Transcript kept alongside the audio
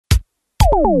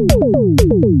Hi,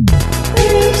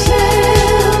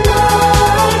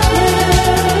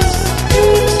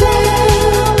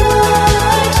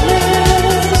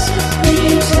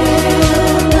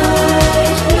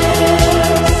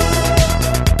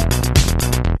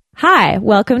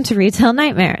 welcome to Retail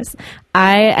Nightmares.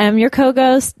 I am your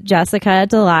co-ghost, Jessica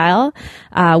Delisle.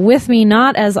 With me,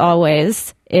 not as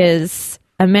always, is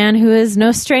a man who is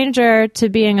no stranger to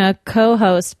being a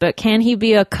co-host, but can he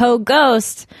be a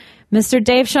co-ghost? Mr.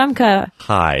 Dave Shumka.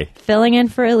 Hi. Filling in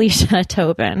for Alicia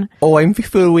Tobin. Oh, I'm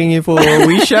filling in for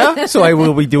Alicia, so I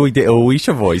will be doing the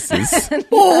Alicia voices.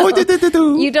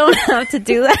 You don't have to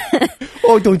do that.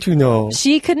 Oh, don't you know?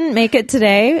 She couldn't make it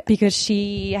today because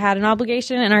she had an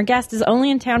obligation, and our guest is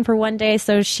only in town for one day,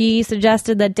 so she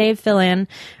suggested that Dave fill in.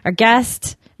 Our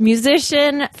guest,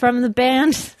 musician from the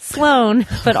band Sloan,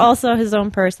 but also his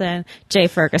own person, Jay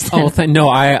Ferguson. Oh, no,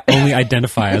 I only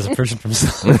identify as a person from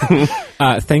Sloan.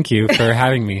 Thank you for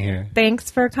having me here.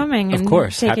 Thanks for coming. Of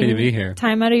course, happy to be here.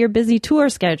 Time out of your busy tour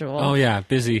schedule. Oh, yeah,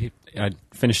 busy. I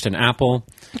finished an apple,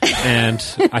 and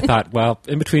I thought, well,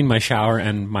 in between my shower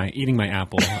and my eating my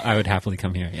apple, I would happily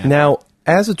come here. Yeah. Now,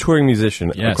 as a touring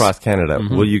musician Yes. across Canada,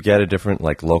 will you get a different,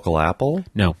 local apple?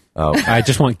 No. Oh. I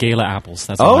just want Gala apples.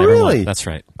 That's all I ever really? want. That's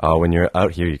right. Oh, when you're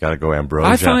out here, you got to go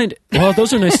Ambrosia. I find, well,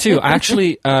 those are nice too. I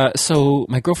actually, so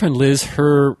my girlfriend Liz,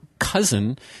 her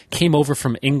cousin came over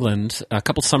from England a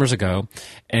couple summers ago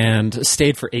and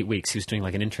stayed for 8 weeks. He was doing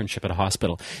like an internship at a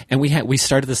hospital, and we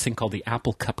started this thing called the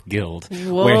Apple Cup Guild,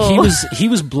 where he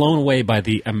was blown away by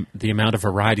the amount of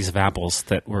varieties of apples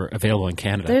that were available in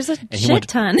Canada. There's a shit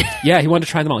ton. Yeah, he wanted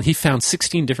to try them all. He found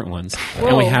 16 different ones,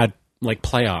 and we had like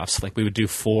playoffs. Like we would do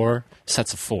 4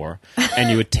 sets of 4, and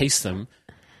you would taste them.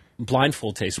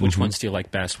 Blindfold taste, which ones do you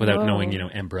like best without knowing,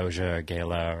 Ambrosia or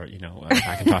Gala or,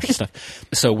 Macintosh and stuff.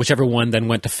 So whichever one then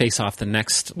went to face off the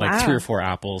next 3 or 4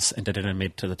 apples and did it and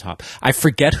made it to the top. I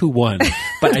forget who won,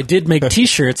 but I did make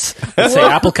t-shirts that say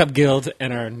Apple Cup Guild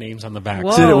and our names on the back.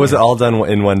 So was it all done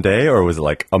in one day, or was it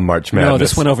like a March Madness? No,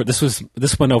 this went over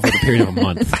the period of a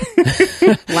month.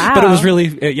 Wow. But it was really,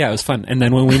 it was fun. And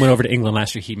then when we went over to England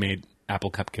last year, he made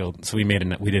Apple Cup Guild. So we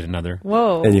did another.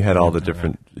 Whoa. And you had all the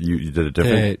different, you did a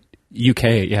different... UK,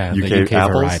 yeah, the UK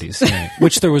apples? varieties, yeah,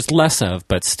 which there was less of,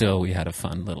 but still we had a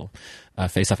fun little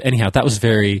face-off. Anyhow, that was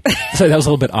a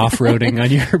little bit off-roading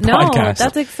on your podcast. No,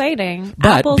 that's exciting.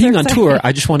 But Apples being are on exciting. tour,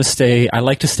 I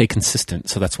like to stay consistent,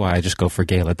 so that's why I just go for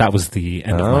Gala. That was the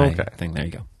end of my thing. There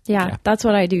you go. Yeah, that's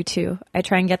what I do too. I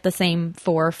try and get the same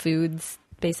 4 foods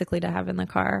basically to have in the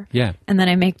car. Yeah. And then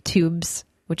I make tubes,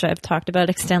 which I've talked about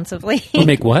extensively. You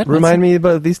make what? Remind me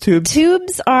about these tubes.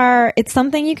 Tubes it's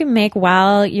something you can make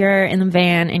while you're in the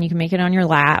van, and you can make it on your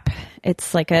lap.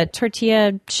 It's like a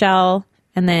tortilla shell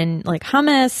and then like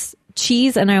hummus,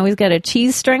 cheese, and I always get a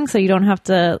cheese string so you don't have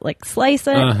to slice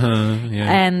it.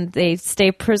 Yeah. And they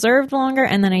stay preserved longer,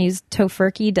 and then I use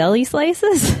Tofurkey deli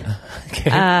slices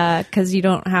because you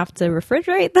don't have to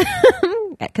refrigerate them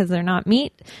because they're not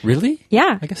meat. Really?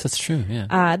 Yeah. I guess that's true,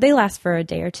 yeah. They last for a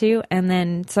day or two, and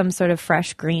then some sort of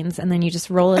fresh greens, and then you just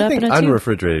roll it up in a tube.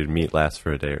 Unrefrigerated meat lasts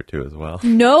for a day or two as well.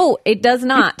 No, it does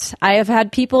not. I have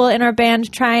had people in our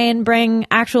band try and bring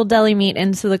actual deli meat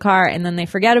into the car, and then they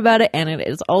forget about it, and it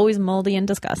is always moldy and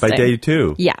disgusting. By day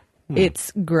 2? Yeah,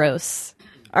 it's gross.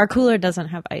 Our cooler doesn't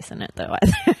have ice in it, though,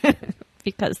 either,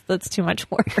 because that's too much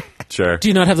work. Sure. Do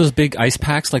you not have those big ice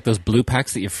packs, like those blue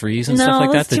packs that you freeze and stuff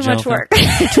like that? No, it's too much work.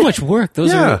 Too much work.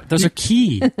 Those are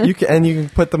key. You can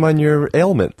put them on your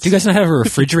ailments. Do you guys not have a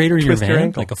refrigerator in your Twist your van?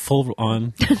 ankle. Like a full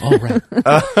on? Oh,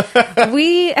 right.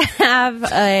 We have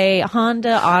a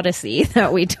Honda Odyssey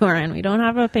that we tour in. We don't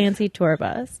have a fancy tour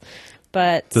bus.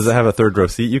 But Does it have a third row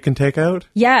seat you can take out?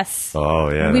 yes. Oh,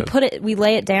 yeah. We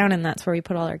lay it down, and that's where we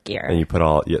put all our gear. And you put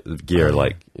all gear,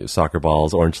 like soccer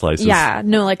balls, orange slices. Yeah,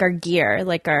 no, like our gear,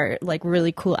 like our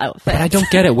really cool outfit. But I don't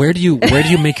get it. Where do you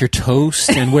make your toast,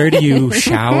 and where do you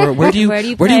shower? Where do you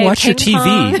play watch your ping TV?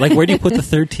 pong? Like, where do you put the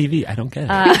third TV? I don't get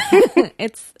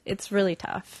it. It's really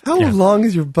tough. How long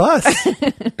is your bus?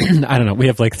 I don't know. We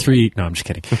have like 3. No, I'm just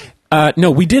kidding.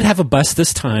 No, we did have a bus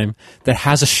this time that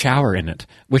has a shower in it,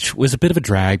 which was a bit of a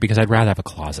drag because I'd rather have a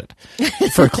closet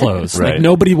for clothes. Right. Like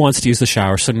nobody wants to use the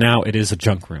shower, so now it is a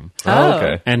junk room. Oh,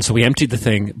 okay. And so we emptied the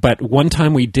thing. But one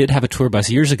time we did have a tour bus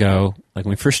years ago, like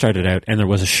when we first started out, and there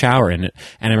was a shower in it.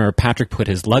 And I remember Patrick put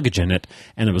his luggage in it,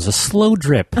 and there was a slow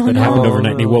drip that happened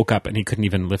overnight, and he woke up and he couldn't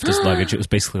even lift his luggage. It was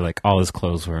basically like all his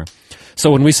clothes were. So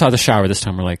when we saw the shower this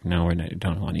time, we're like, no, we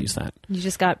don't want to use that. You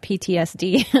just got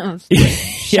PTSD of Yeah,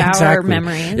 shower exactly.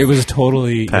 memories. It was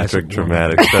totally Patrick yes,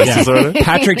 traumatic stress disorder.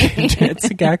 Patrick, it's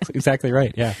exactly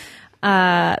right. Yeah.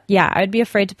 Yeah, I'd be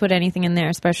afraid to put anything in there,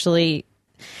 especially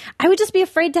I would just be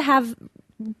afraid to have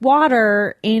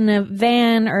water in a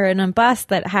van or in a bus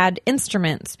that had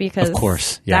instruments because Of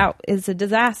course, yeah. that is a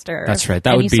disaster. That's right.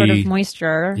 That Any would be sort of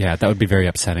moisture. Yeah, that would be very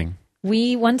upsetting.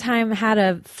 We one time had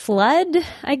a flood,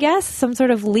 I guess, some sort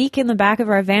of leak in the back of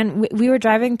our van. We were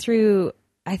driving through,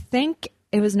 I think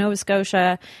it was Nova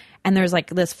Scotia, and there's like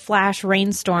this flash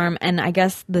rainstorm, and I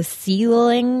guess the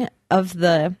ceiling of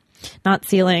the, not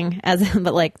ceiling as in,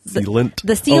 but like Sealant.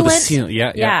 the sealant, Oh, the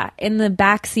sealant, yeah. in the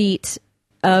back seat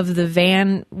of the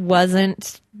van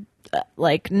wasn't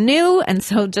like new, and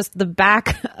so just the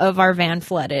back of our van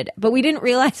flooded. But we didn't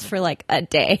realize for like a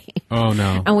day. Oh,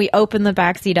 no. And we opened the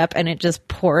back seat up and it just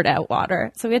poured out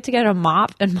water. So we had to get a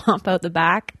mop and mop out the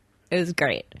back. It was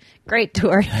great. Great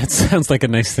tour. That sounds like a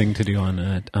nice thing to do on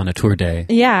a tour day.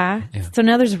 Yeah. So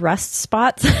now there's rust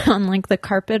spots on like the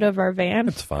carpet of our van.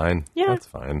 It's fine. Yeah. That's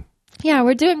fine. Yeah,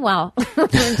 we're doing well.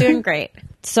 We're doing great.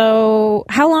 So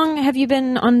how long have you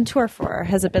been on tour for?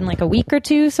 Has it been like a week or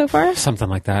two so far? Something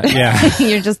like that. Yeah.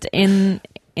 You're just in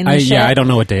the ship? Yeah, I don't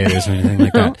know what day it is or anything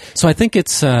like that. So I think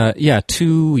it's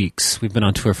 2 weeks. We've been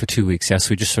on tour for 2 weeks. Yes,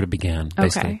 we just sort of began.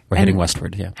 Basically, Okay. we're heading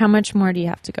westward. Yeah. How much more do you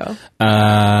have to go?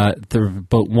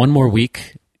 About one more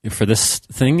week for this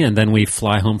thing, and then we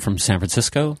fly home from San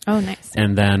Francisco, Oh, nice.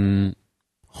 and then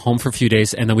home for a few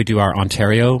days, and then we do our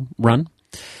Ontario run,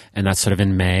 and that's sort of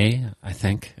in May, I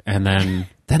think, and then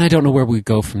I don't know where we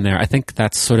go from there. I think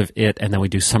that's sort of it, and then we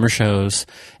do summer shows,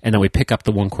 and then we pick up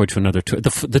the One Chord to Another tour.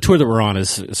 The tour that we're on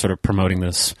is sort of promoting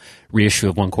this reissue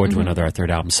of One Chord to Another, our third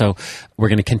album. So we're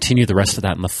going to continue the rest of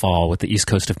that in the fall with the East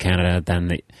Coast of Canada, then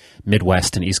the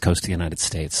Midwest and East Coast of the United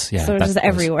States. Yeah, So that's just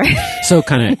everywhere. So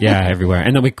kind of, yeah, everywhere.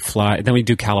 And then we fly, then we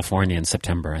do California in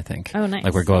September, I think. Oh, nice.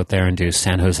 Like we go out there and do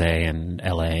San Jose and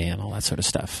LA and all that sort of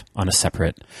stuff on a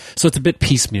separate. So it's a bit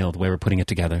piecemeal the way we're putting it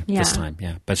together this Yeah. time.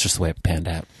 Yeah. But it's just the way it panned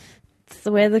out. It's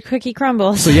the way the cookie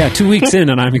crumbles. So yeah, 2 weeks in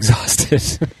and I'm exhausted.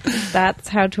 That's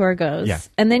how tour goes. Yeah.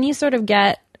 And then you sort of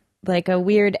get like a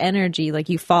weird energy, like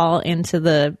you fall into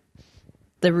the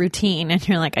routine and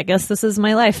you're like, I guess this is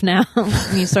my life now.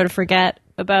 And you sort of forget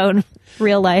about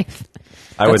real life.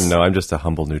 I wouldn't know. I'm just a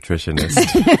humble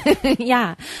nutritionist.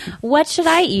 Yeah. What should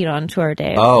I eat on tour,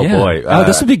 Dave? Oh, Yeah. boy. Oh,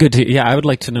 this would be good to, yeah, I would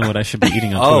like to know what I should be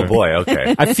eating on Oh, tour. boy.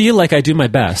 Okay. I feel like I do my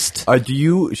best.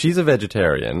 She's a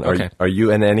vegetarian. Okay. Are you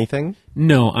in anything?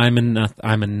 No, I'm a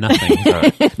nothing.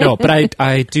 No, but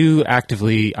I do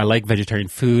actively, I like vegetarian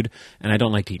food, and I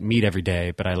don't like to eat meat every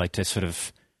day, but I like to sort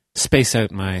of space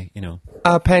out my,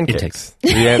 Pancakes.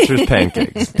 The answer is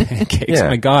pancakes. pancakes. Yeah. Oh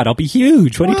my God, I'll be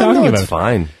huge. What are you Well, talking no, about? It's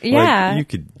fine. Yeah.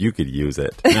 Like, you could use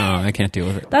it. No, I can't deal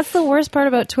with it. That's the worst part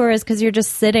about tour is because you're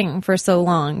just sitting for so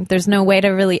long. There's no way to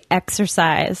really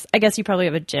exercise. I guess you probably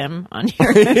have a gym on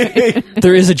your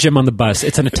There is a gym on the bus.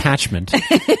 It's an attachment,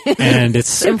 and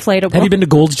it's inflatable. Have you been to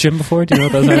Gold's Gym before? Do you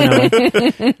know what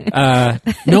those are?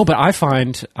 No, but I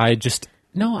find I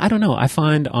don't know. I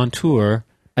find on tour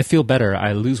I feel better.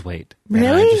 I lose weight. And I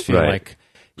Really? just feel Right. like.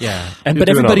 Yeah, and You're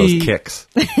but doing all everybody those kicks.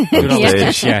 doing all those stage.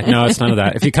 kicks. Yeah, no, it's none of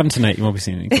that. If you come tonight, you won't be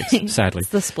seeing any kicks. Sadly, It's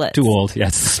the splits. Too old. Yeah,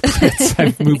 it's the splits.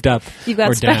 I've moved up. You've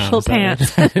got or down. special Is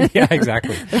that right? Yeah,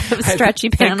 exactly. stretchy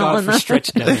Thank panel God in for them.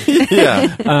 stretch down.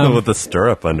 Yeah. With the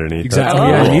stirrup underneath. Exactly. Oh.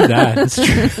 Yeah, I need that. That's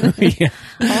true. Yeah.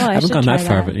 Oh, I I haven't should gone try that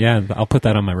far, that. but yeah, I'll put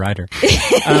that on my rider.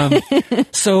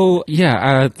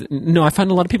 No, I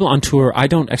find a lot of people on tour. I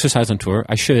don't exercise on tour.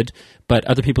 I should, but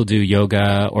other people do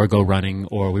yoga or go running,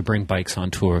 or we bring bikes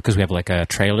on tour because we have like a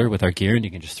trailer with our gear, and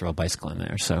you can just throw a bicycle in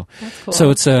there. So, cool.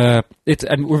 so it's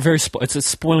and we're very it's a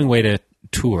spoiling way to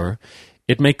tour.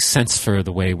 It makes sense for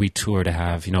the way we tour to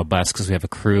have, a bus because we have a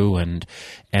crew and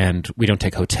we don't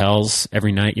take hotels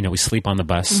every night. We sleep on the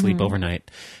bus, sleep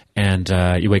overnight, and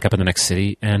you wake up in the next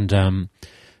city. And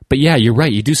but yeah, you're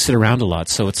right. You do sit around a lot,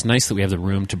 so it's nice that we have the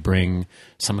room to bring.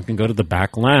 Someone can go to the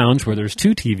back lounge where there's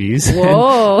 2 TVs.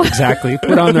 Whoa. And exactly.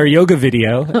 Put on their yoga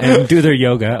video and do their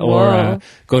yoga, or Whoa.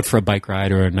 go out for a bike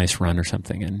ride or a nice run or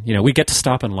something. And we get to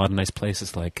stop in a lot of nice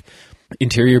places like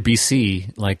Interior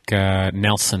BC, like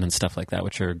Nelson and stuff like that,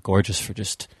 which are gorgeous for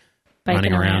just Biking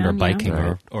running around or around, biking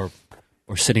yeah. or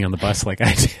sitting on the bus like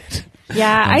I did.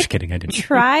 Yeah, I'm I just kidding. I didn't.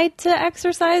 tried to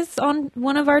exercise on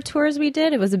one of our tours we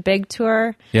did. It was a big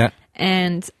tour. Yeah.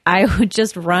 And I would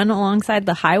just run alongside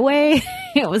the highway.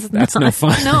 It was That's not, no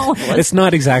fun. No, it was It's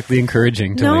not exactly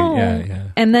encouraging to no. me. Yeah.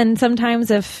 And then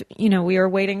sometimes if, we were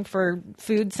waiting for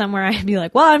food somewhere, I'd be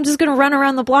like, well, I'm just going to run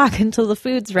around the block until the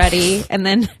food's ready. And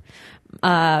then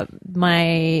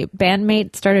my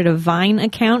bandmate started a Vine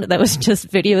account that was just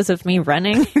videos of me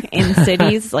running in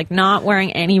cities, like not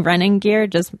wearing any running gear,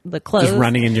 just the clothes. Just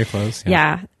running in your clothes.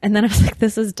 Yeah. And then I was like,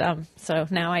 this is dumb. So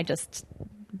now I just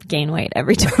gain weight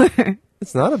every tour.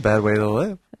 It's not a bad way to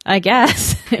live. I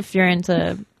guess, if you're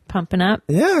into pumping up.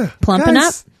 Yeah. Plumping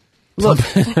guys, Look,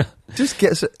 just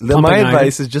get... my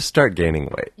advice is just start gaining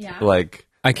weight. Yeah. Like,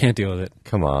 I can't deal with it.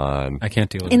 come on. I can't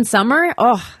deal with In it. summer,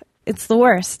 it's the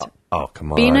worst. Oh,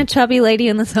 come on. Being a chubby lady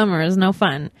in the summer is no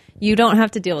fun. You don't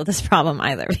have to deal with this problem,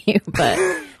 either of you, but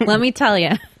let me tell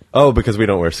you, Oh, because we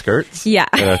don't wear skirts? Yeah.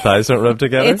 And our thighs don't rub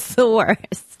together? it's the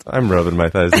worst. I'm rubbing my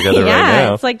thighs together Yeah, right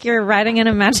now. it's like you're riding an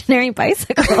imaginary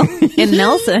bicycle in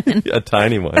Nelson. A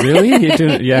tiny one. Really? You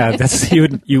do? Yeah, that's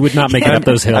you would not make it up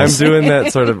those hills. I'm doing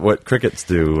that sort of what crickets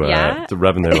do, Yeah? to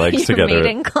rubbing their legs Your together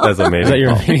mating call. as a mating Is that your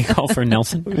call. mating call for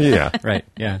Nelson? Yeah. Right.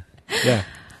 Yeah. Yeah.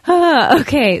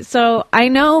 Okay, so I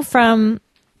know from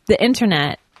the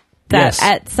internet that Yes.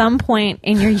 at some point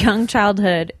in your young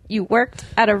childhood, you worked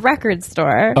at a record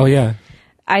store. Oh yeah.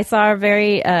 I saw a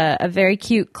very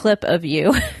cute clip of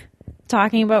you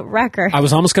talking about records. I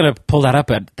was almost going to pull that up,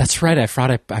 but that's right. I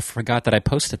forgot that I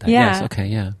posted that. Yeah. Yes. Okay.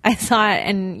 Yeah. I saw it,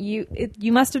 and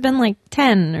you must have been like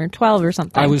 10 or 12 or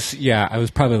something. I was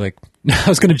probably like, I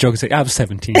was going to joke and say, I was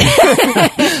 17.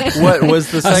 What was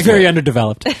the I was segment? very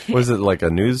underdeveloped. Was it like a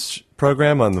news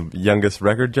program on the youngest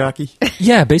record jockey?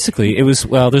 Yeah, basically. It was,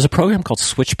 there's a program called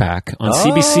Switchback on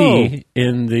CBC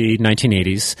in the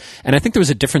 1980s. And I think there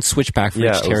was a different Switchback for Yeah, it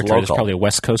each was territory. There's local. probably a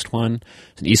West Coast one,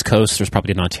 an East Coast. There's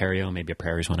probably an Ontario, maybe a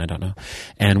Prairies one. I don't know.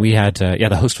 And we had,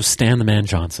 the host was Stan the Man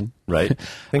Johnson. Right. I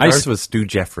think I ours s- was Stu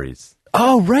Jeffries.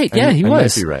 Oh, right. Yeah, he I might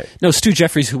was. be right. No, Stu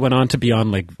Jeffries, who went on to be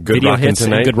on like Good video Rockin' hits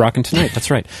Tonight. and Good Rockin' Tonight.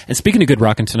 That's right. And speaking of Good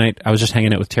Rockin' Tonight, I was just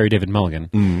hanging out with Terry David Mulligan,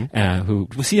 who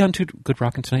was he on to Good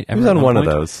Rockin' Tonight? He was on one of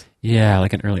those. Yeah,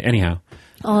 like an early. Anyhow,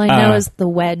 All I know is the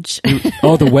wedge.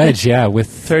 oh, the Wedge. Yeah,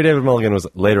 with Terry David Mulligan was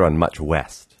later on Much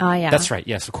West. Oh, yeah. that's right.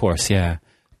 Yes, of course. Yeah.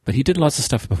 But he did lots of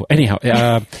stuff before. Anyhow,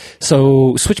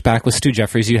 so Switchback with Stu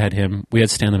Jeffries. You had him. We had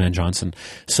Stan the Man Johnson.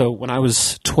 So when I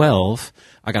was 12,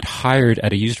 I got hired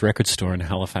at a used record store in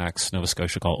Halifax, Nova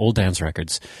Scotia called Old Dan's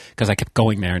Records because I kept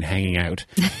going there and hanging out.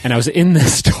 And I was in the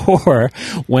store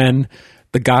when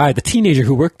the teenager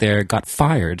who worked there got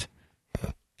fired.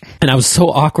 And I was so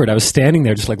awkward. I was standing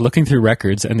there just like looking through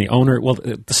records, and the owner,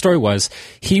 the story was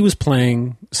he was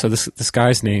playing, so this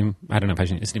guy's name, I don't know if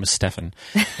his name is Stefan,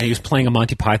 and he was playing a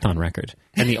Monty Python record.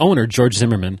 And the owner, George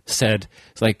Zimmerman, said,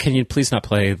 like, can you please not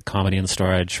play comedy in the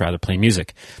store? I'd rather play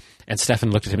music. And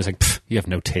Stefan looked at him and was like, you have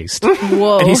no taste.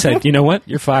 Whoa. And he said, you know what?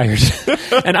 You're fired.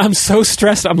 And I'm so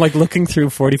stressed. I'm like looking through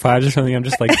 45s or something. I'm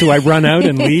just like, do I run out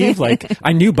and leave? Like,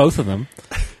 I knew both of them.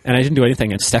 And I didn't do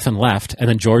anything. And Stefan left. And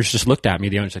then George just looked at me.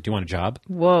 The owner said, do you want a job?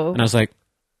 Whoa. And I was like,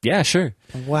 yeah, sure.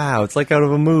 Wow, it's like out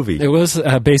of a movie. It was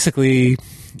basically,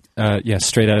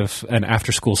 straight out of an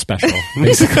after-school special,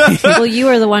 basically. Well, you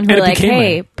were the one who And it like, became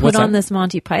hey, my- put what's on that? this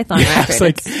Monty Python Yeah, record. it's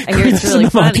like, I hear it's really listen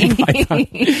to Monty funny.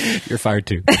 Python. You're fired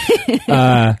too.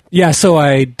 So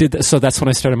I did. So that's when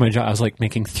I started my job. I was like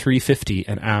making $3.50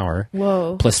 an hour,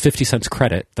 Whoa. plus 50 cents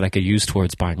credit that I could use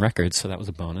towards buying records. So that was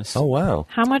a bonus. Oh, wow.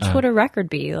 How much would a record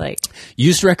be? Like,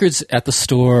 Used records at the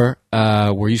store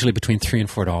were usually between $3 and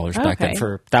 $4 back then.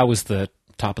 Okay. That was the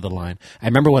top of the line. I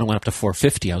remember when it went up to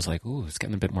 $4.50, I was like, "Ooh, it's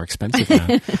getting a bit more expensive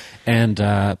now." And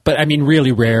but I mean,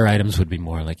 really rare items would be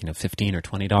more like $15 or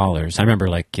 $20. I remember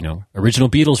like original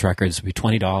Beatles records would be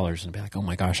 $20, and be like, "Oh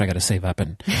my gosh, I got to save up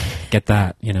and get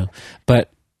that." But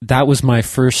that was my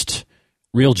first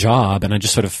real job, and I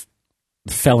just sort of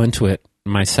fell into it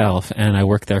myself, and I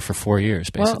worked there for 4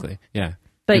 years, basically. Yeah.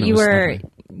 but And it you was were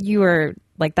lovely.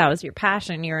 like, that was your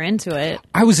passion. You were into it.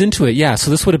 I was into it, yeah. So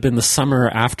this would have been the summer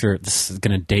after, this is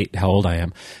going to date how old I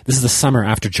am. This is the summer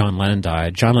after John Lennon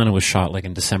died. John Lennon was shot like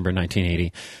in December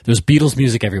 1980. There was Beatles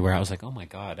music everywhere. I was like, oh my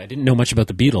God, I didn't know much about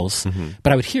the Beatles,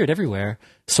 but I would hear it everywhere.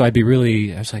 So I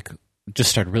was like, just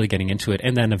started really getting into it.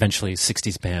 And then eventually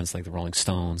 60s bands like the Rolling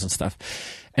Stones and stuff.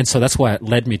 And so that's why it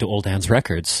led me to Old Dan's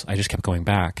Records. I just kept going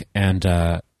back. And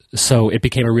so it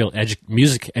became a real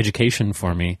music education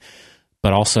for me,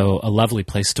 but also a lovely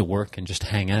place to work and just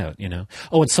hang out,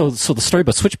 Oh, and so the story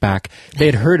about Switchback, they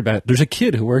had heard about, there's a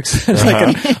kid who works as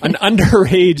like an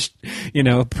underage,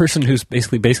 person who's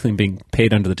basically being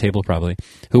paid under the table probably,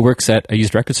 who works at a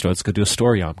used record store. Let's go do a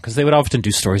story on, because they would often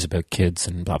do stories about kids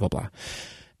and blah, blah, blah.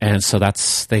 And so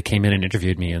they came in and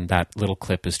interviewed me, and that little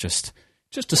clip is just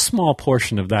a small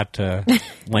portion of that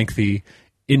lengthy,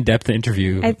 in-depth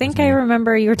interview. I think I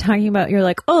remember you were talking about, you're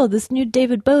like, oh, this new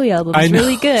David Bowie album is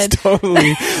really good.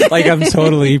 Totally. Like I'm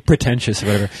totally pretentious or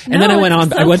whatever. And No, then I went it's on,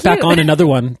 so I went back cute. on another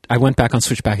one. I went back on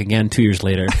Switchback again 2 years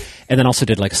later. And then also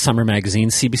did like a summer magazine,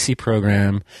 CBC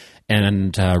program,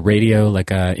 and radio,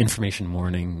 like Information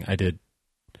Morning. I did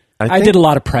a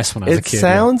lot of press when I was a It kid.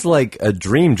 sounds like a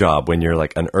dream job when you're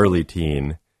like an early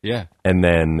teen Yeah. And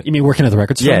then, You mean working at the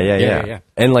record store? yeah.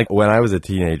 And like when I was a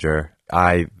teenager,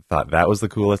 I thought that was the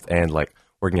coolest. And like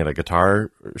working at a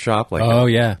guitar shop, like, Oh,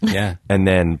 yeah. Yeah. and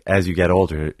then as you get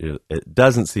older, it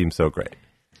doesn't seem so great.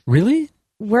 Really?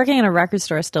 Working at a record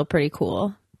store is still pretty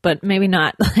cool, but maybe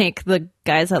not like the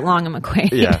guys at Long and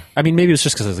McQuaid. Yeah. I mean, maybe it was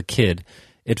just because as a kid,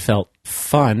 it felt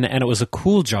fun and it was a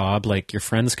cool job. Like your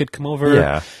friends could come over,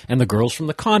 Yeah. and the girls from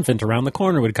the convent around the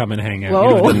corner would come and hang out.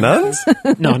 Whoa. The nuns?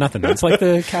 No, not the nuns, like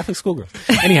the Catholic schoolgirls.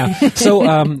 Anyhow,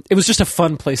 so it was just a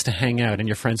fun place to hang out, and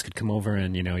your friends could come over,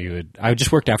 and I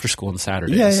just worked after school on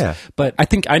Saturdays. Yeah. But I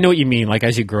think I know what you mean. Like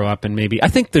as you grow up, and maybe I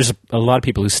think there's a lot of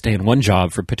people who stay in one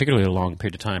job for particularly a long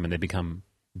period of time, and they become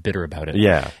bitter about it.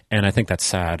 Yeah. And I think that's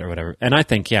sad or whatever. And I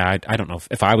think, I don't know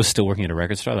if I was still working at a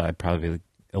record store, I'd probably be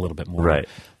a little bit more Right.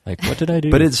 like, what did I do?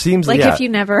 But it seems Like yeah. if you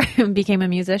never became a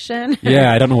musician.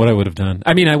 yeah, I don't know what I would have done.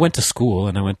 I mean, I went to school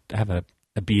and I have a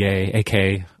BA,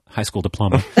 aka high school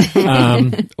diploma.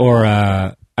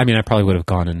 I probably would have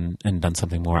gone and done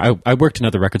something more. I worked in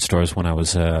other record stores when I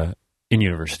was in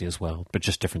university as well, but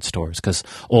just different stores because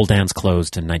Old Dan's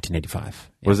closed in 1985.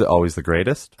 Was it always the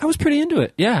greatest? I was pretty into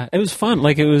it. Yeah, it was fun.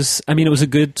 Like it was a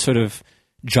good sort of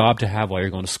job to have while you're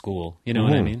going to school. You know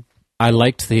what I mean? I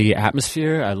liked the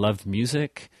atmosphere. I loved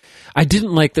music. I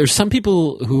didn't like, there's some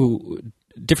people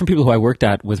different people who I worked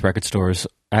at with record stores,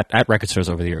 at record stores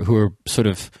over the year, who were sort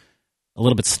of a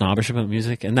little bit snobbish about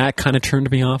music, and that kind of turned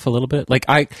me off a little bit. Like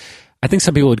I think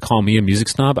some people would call me a music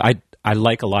snob. I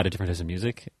like a lot of different types of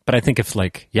music, but I think if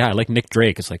like, I like Nick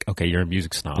Drake, it's like, okay, you're a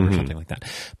music snob or something like that.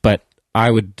 But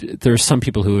there's some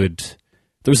people who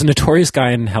there was a notorious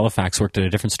guy in Halifax, worked at a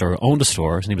different store, owned a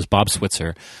store. His name was Bob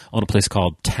Switzer, owned a place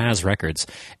called Taz Records.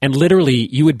 And literally,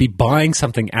 you would be buying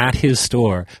something at his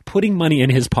store, putting money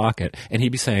in his pocket, and he'd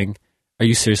be saying, "Are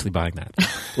you seriously buying that?"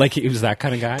 Like, he was that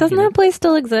kind of guy. Doesn't that place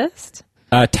still exist?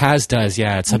 Taz does,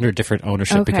 yeah. It's under different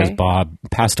ownership Okay. because Bob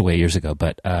passed away years ago.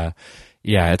 But,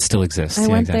 yeah, it still exists. I Yeah,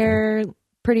 went exactly. there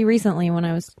pretty recently when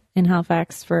I was in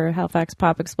Halifax for Halifax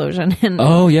Pop Explosion. And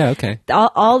Oh, yeah, okay.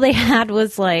 all they had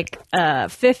was like a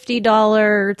 $50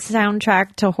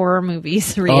 soundtrack to horror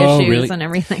movies reissues really? and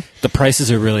everything. The prices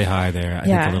are really high there. I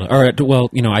Yeah. think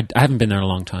I haven't been there in a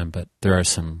long time, but there are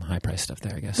some high price stuff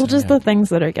there, I guess. Well, just yeah. the things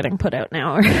that are getting put out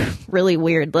now are really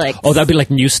weird. Like, Oh, that'd be like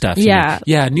new stuff. you Yeah. mean.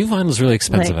 Yeah, new vinyl is really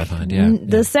expensive, I find. Yeah.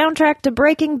 the soundtrack to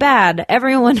Breaking Bad.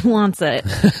 Everyone wants it.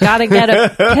 Gotta get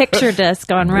a picture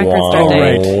disc on record store day.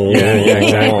 right. Yeah,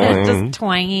 exactly. Just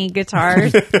twangy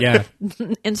guitars, Yeah.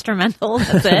 instrumental.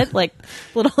 That's it. Like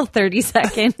little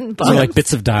 30-second So bumps. like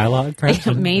bits of dialogue, perhaps?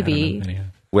 Yeah, maybe. I don't know. Anyhow.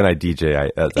 When I DJ, I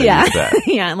yeah, use that.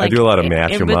 yeah. Like I do a lot of in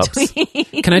mash 'em ups.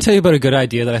 between. Can I tell you about a good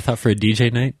idea that I thought for a DJ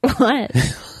night? What?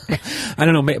 I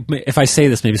don't know. If I say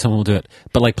this, maybe someone will do it.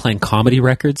 But like playing comedy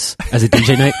records as a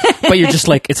DJ night, but you're just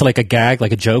like, it's like a gag,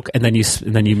 like a joke, and then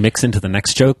you mix into the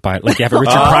next joke by like you have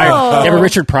a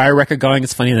Richard Pryor record going.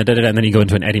 It's funny, and then you go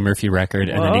into an Eddie Murphy record,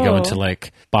 and then you go into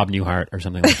like Bob Newhart or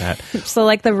something like that. So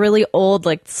like the really old,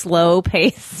 like slow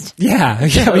paced. Yeah,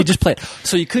 you just play it.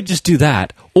 So you could just do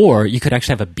that, or you could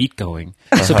actually have a beat going,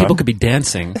 so people could be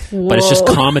dancing, but it's just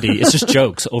Whoa. comedy. It's just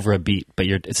jokes over a beat, but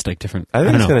it's like different. I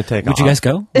think don't it's know. gonna take Would you off. guys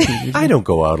go? I don't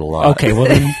go out a lot. Okay, well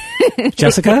then,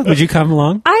 Jessica, would you come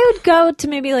along? I would go to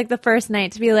maybe like the first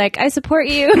night to be like, I support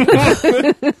you.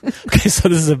 Okay, so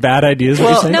this is a bad idea. Is what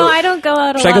you're saying? No, I don't go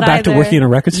out a Should lot I go back to either. working in a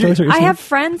record store? Is what you're I saying? have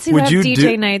friends who Would have you DJ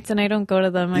do- nights and I don't go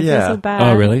to them. I Yeah. feel so bad.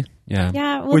 Oh, really? Yeah.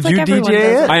 Yeah. Well, Would it's like you everyone DJ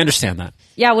does it? I understand that.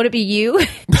 Yeah. Would it be you?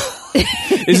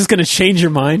 Is this going to change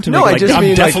your mind? To No, make, I like, just I'm mean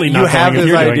like definitely you not have going if this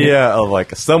you're doing it. idea of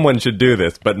like someone should do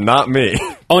this, but not me,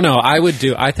 Oh no,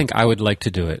 I think I would like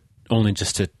to do it only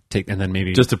just to take, and then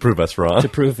maybe just to prove us wrong. to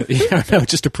prove,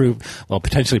 just to prove,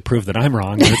 potentially prove that I'm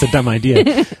wrong. And it's a dumb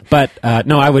idea. But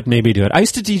no, I would maybe do it. I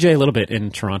used to DJ a little bit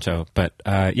in Toronto, but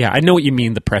yeah, I know what you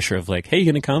mean. The pressure of like, hey, you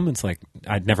going to come? It's like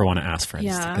I'd never want to ask for it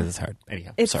Yeah. because it's hard.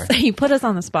 Anyhow, It's, sorry. You put us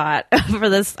on the spot for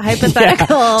this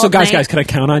hypothetical. Yeah. So guys, night. can I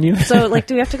count on you? So like,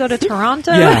 do we have to go to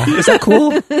Toronto? Yeah, is that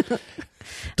cool? Does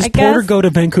I Porter guess- go to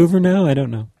Vancouver now? I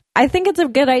don't know. I think it's a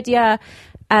good idea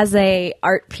as a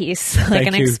art piece, like Thank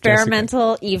an you,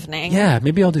 experimental evening. Yeah,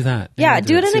 maybe I'll do that. Maybe Yeah, I'll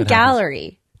do it see in a what happens.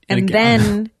 gallery, In a and ga-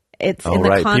 then it's Oh in the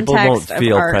right, context people won't of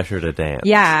feel art. pressure to dance.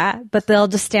 Yeah, but they'll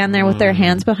just stand there with their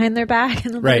hands behind their back,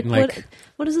 and they'll be Right, like, and, like,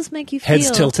 what does this make you feel?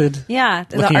 Heads tilted. Yeah,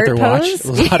 the Looking at art their watch. pose.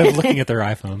 A lot of looking at their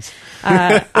iPhones.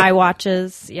 Eye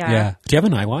watches. Yeah. Yeah. Do you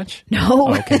have an iWatch? No,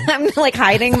 Oh, okay. I'm like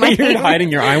hiding my. You're hiding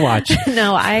your iWatch.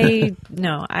 No,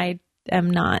 I am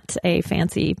not a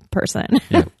fancy person.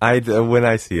 When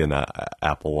I see an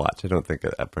Apple Watch, I don't think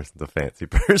that person's a fancy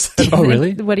person. Oh,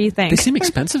 really? What do you think? They seem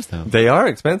expensive, though. They are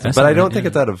expensive, That's but I all don't right, think yeah.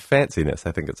 it's out of fanciness.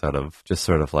 I think it's out of just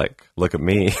sort of like, look at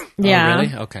me. Yeah. Oh,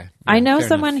 really? Okay. I know fair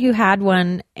someone enough. who had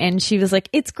one, and she was like,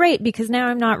 it's great because now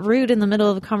I'm not rude in the middle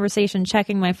of a conversation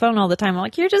checking my phone all the time. I'm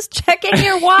like, you're just checking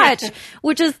your watch,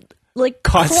 which is like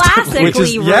Constantly. classically Which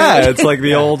is, rude. yeah, it's like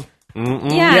the old,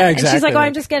 mm-mm. Yeah, and she's like, exactly. "Oh,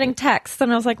 I'm just getting texts,"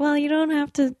 and I was like, "Well, you don't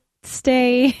have to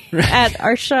stay at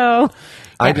our show."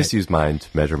 I just use mine to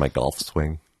measure my golf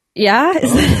swing. Yeah,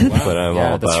 Wow. But I'm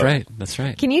yeah, all that's about- right. That's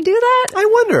right. can you do that? I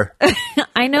wonder.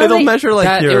 I know It'll that measure like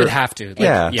That, your it would have to. Like,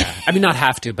 Yeah. yeah. I mean, not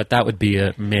have to, but that would be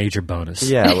a major bonus.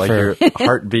 yeah, like for your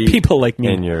heartbeat, people like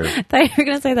me. and your I thought you were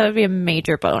going to say that would be a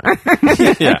major boner.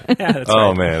 yeah. Yeah, that's Oh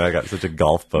right. man, I got such a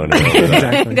golf boner. Over that.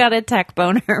 Exactly. Got a tech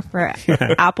boner for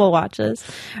Apple Watches.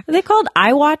 Are they called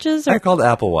iWatches? They're Or called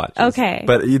Apple Watches. Okay.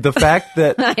 but the fact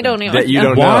that I don't even that you know.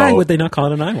 don't Why know, would they not call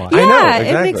it an iWatch? I know, yeah,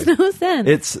 exactly. it makes no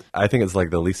sense. I think it's like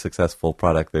the least successful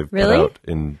product they've Really? put out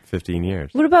in 15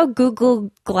 years. What about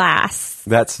Google Glass?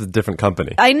 That's a different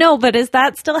company. I know, but is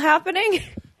that still happening?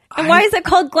 And why is it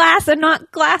called glass and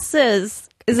not glasses?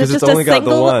 Is it 'Cause it's just only a got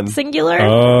the one. singular?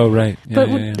 Oh, right. Yeah, But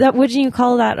yeah, that wouldn't you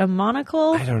call that a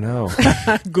monocle? I don't know.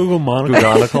 yeah. Google monocle.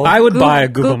 Googonicle? I would buy a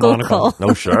Google monocle.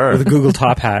 Oh sure. With a Google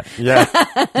top hat. Yeah.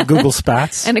 Google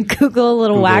spats. And a Google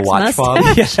little Google wax watch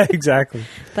mustache. yeah, exactly.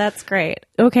 That's great.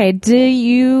 Okay, do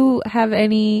you have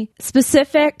any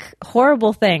specific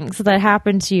horrible things that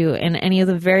happened to you in any of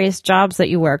the various jobs that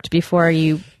you worked before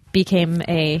you became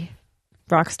a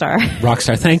rock star?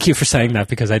 Rockstar. Thank you for saying that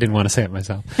because I didn't want to say it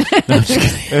myself. No, I'm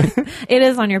just kidding. It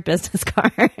is on your business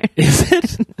card. Is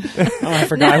it? Oh, I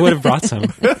forgot. I would have brought some.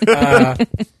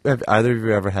 Have either of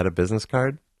you ever had a business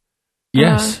card?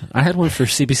 Yes. I had one for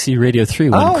CBC Radio 3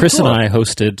 when Oh, Chris cool. and I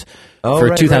hosted Oh, for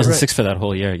right, 2006 for that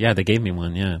whole year. Yeah, they gave me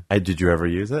one, yeah. Did you ever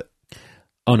use it?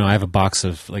 Oh, no, I have a box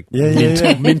of like Yeah, mint,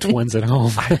 yeah. mint ones at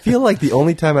home. I feel like the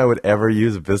only time I would ever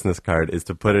use a business card is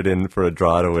to put it in for a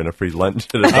draw to win a free lunch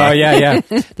at a Oh time. yeah.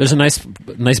 There's a nice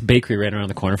bakery right around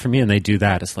the corner from me, and they do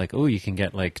that. It's like, oh, you can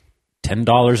get like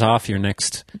 $10 off your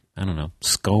next, I don't know,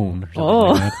 scone or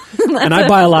something like that. And I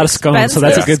buy a lot of scones, so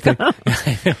that's a good thing.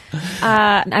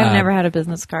 I've never had a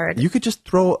business card. You could just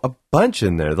throw a bunch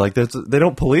in there. Like they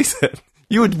don't police it.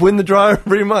 You would win the draw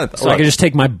every month. So I could just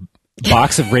take my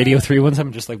box of Radio 3 ones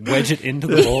and just like wedge it into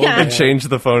the bowl. and change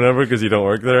the phone number because you don't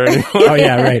work there anymore. Oh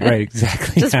yeah, right,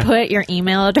 exactly. Just yeah. put your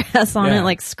email address on Yeah. it,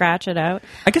 like scratch it out.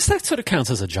 I guess that sort of counts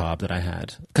as a job that I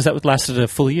had because that lasted a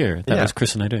full year. That Yeah. was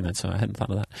Chris and I doing that, so I hadn't thought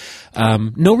of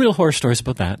that. No real horror stories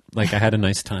about that. Like I had a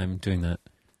nice time doing that.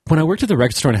 When I worked at the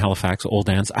record store in Halifax, Old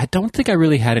Dan's, I don't think I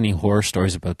really had any horror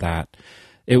stories about that.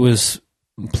 It was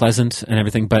pleasant and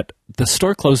everything, but the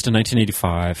store closed in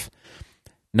 1985.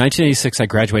 1986, I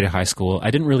graduated high school. I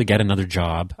didn't really get another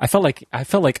job. I felt like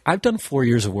I've done 4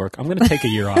 years of work. I'm going to take a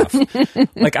year off.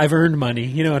 Like I've earned money.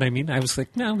 You know what I mean? I was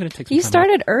like, no, I'm going to take some You time off.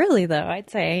 started early, though. I'd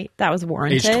say that was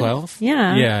warranted. Age 12?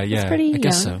 Yeah. Yeah. That's pretty I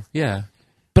guess young. so. Yeah.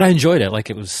 But I enjoyed it. Like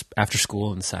it was after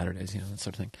school and Saturdays, that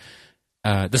sort of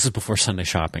thing. This is before Sunday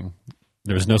shopping.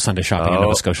 There was no Sunday shopping in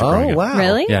Nova Scotia growing Oh, up. wow.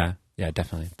 Really? Yeah,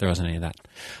 definitely. There wasn't any of that.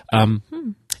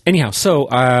 Anyhow, so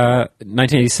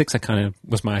 1986, I kind of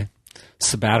was my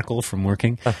sabbatical from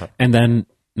working. And then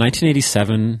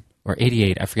 1987 or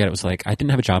 88, I forget, it was like, I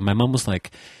didn't have a job. My mom was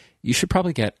like, you should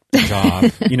probably get a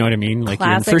job. You know what I mean? Like you're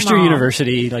in Classic first year mom.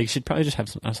 university. Like you should probably just have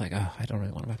some. I was like, oh, I don't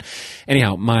really want to.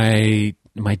 Anyhow, my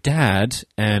dad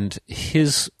and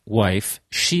his wife,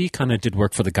 she kind of did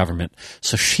work for the government.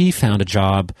 So she found a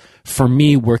job for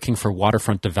me working for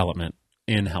Waterfront Development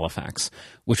in Halifax,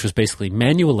 which was basically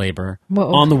manual labor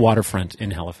Whoa. on the waterfront in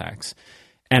Halifax.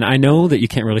 And I know that you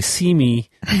can't really see me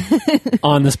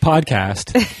on this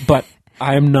podcast, but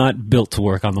I am not built to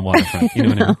work on the waterfront. You know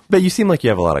what I mean? But you seem like you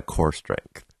have a lot of core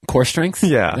strength. Core strength?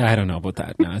 Yeah. I don't know about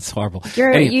that. No, it's horrible.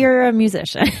 You're a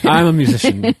musician. I'm a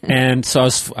musician, and so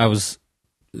I was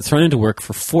thrown into work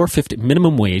for $4.50.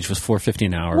 Minimum wage was $4.50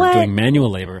 an hour, What? doing manual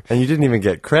labor. And you didn't even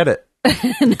get credit.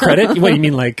 Credit? What do you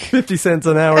mean, like? 50 cents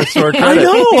an hour store I credit.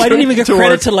 know. I didn't even get Towards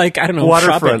credit to like I don't know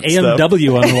shop at waterfront stuff.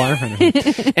 AMW on the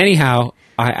waterfront. Anyhow,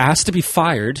 I asked to be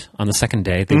fired on the second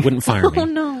day. They wouldn't fire me. Oh,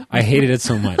 no. I hated it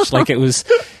so much. Like it was.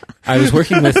 I was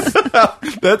working with.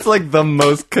 That's like the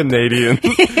most Canadian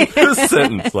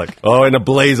sentence. Like, oh, in a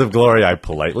blaze of glory, I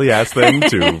politely asked them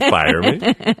to fire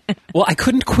me. Well, I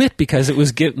couldn't quit because it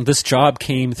was this job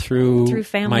came through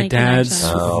family my dad's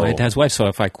connections. Oh. my dad's wife. So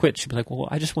if I quit, she'd be like, "Well,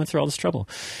 I just went through all this trouble."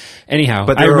 Anyhow,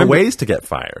 But I there are remember, ways to get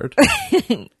fired.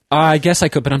 I guess I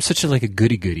could, but I'm such a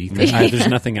goody. There's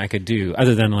nothing I could do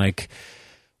other than like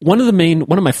one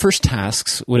of my first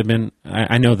tasks would have been,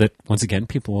 I know that, once again,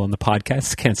 people on the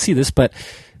podcast can't see this, but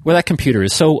where that computer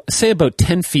is. So say about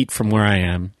 10 feet from where I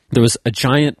am, there was a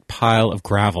giant pile of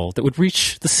gravel that would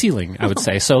reach the ceiling, I would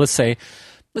say. So let's say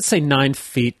 9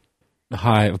 feet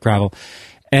high of gravel.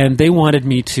 And they wanted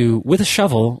me to, with a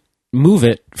shovel, move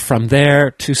it from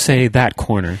there to, say, that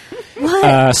corner.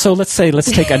 What? So let's take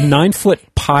a 9-foot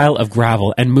pile of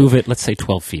gravel and move it, let's say,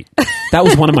 12 feet. That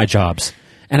was one of my jobs.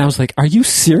 And I was like, "Are you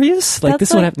serious? Like, That's this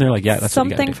is what happened?" They're like, "Yeah, that's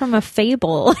something what you gotta do." from a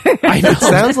fable. I know. It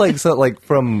sounds like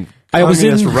from I was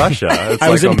communist in Russia. It's I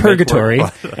was like in a purgatory,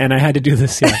 make-work- and I had to do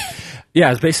this. Yeah,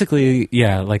 yeah. It's basically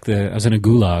like I was in a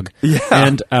gulag, Yeah.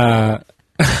 and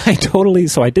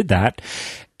so I did that,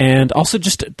 and also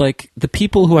just like the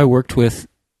people who I worked with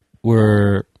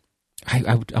were.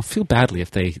 I'll feel badly if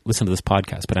they listen to this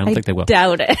podcast, but I don't think they will.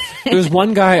 Doubt it. There was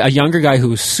one guy, a younger guy, who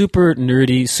was super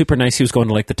nerdy, super nice. He was going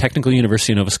to like the Technical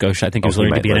University of Nova Scotia. I think he was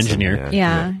learning to be an engineer.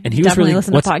 Yeah. And he was definitely really-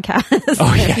 listen to podcasts.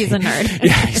 Oh, yeah. If he's a nerd.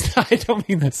 Yeah, I don't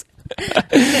mean this.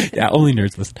 Yeah, only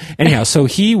nerds listen. Anyhow, so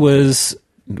he was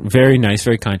very nice,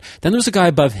 very kind. Then there was a guy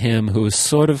above him who was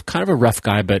kind of a rough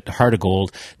guy, but heart of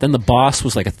gold. Then the boss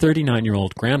was like a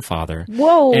 39-year-old grandfather.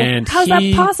 Whoa. And how's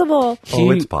that possible?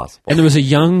 it's possible. And there was a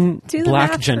young Do the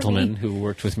black math for gentleman me. who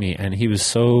worked with me, and he was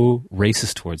so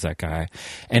racist towards that guy.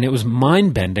 And it was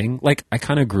mind-bending. Like, I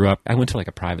kind of grew up, I went to like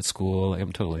a private school.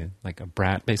 I'm totally like a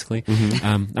brat, basically.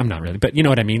 I'm not really, but you know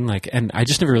what I mean? Like, and I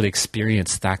just never really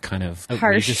experienced that kind of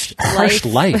Harsh harsh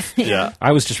life. Yeah.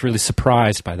 I was just really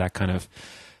surprised by that kind of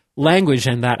language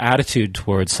and that attitude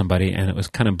towards somebody, and it was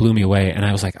kind of blew me away. And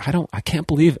I was like, I can't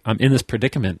believe I'm in this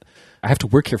predicament. I have to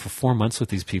work here for 4 months with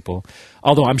these people.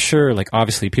 Although I'm sure, like,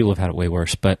 obviously people have had it way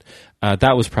worse, but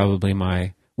that was probably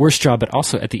my worst job. But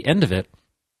also at the end of it,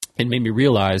 it made me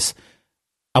realize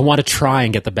I want to try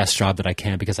and get the best job that I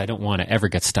can, because I don't want to ever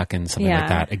get stuck in something like Yeah.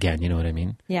 that again. You know what I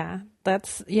mean? Yeah.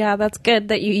 That's good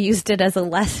that you used it as a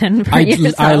lesson for I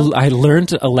yourself.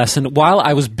 learned a lesson while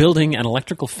I was building an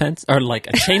electrical fence, or like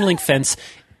a chain link fence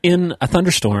in a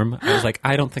thunderstorm. I was like,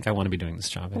 I don't think I want to be doing this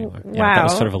job anymore. Yeah, Wow. that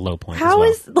was sort of a low point. How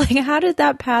as well. how did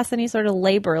that pass any sort of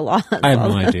labor laws? I have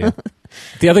no idea.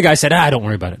 The other guy said, don't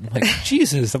worry about it. I'm like,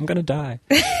 Jesus, I'm going to die.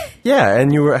 Yeah,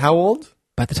 and you were how old?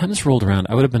 By the time this rolled around,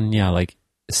 I would have been, like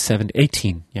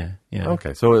 18. Yeah.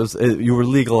 Okay, so you were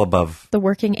legal above The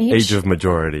working age? age of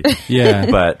majority. Yeah.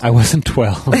 But- I wasn't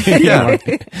 12. Yeah.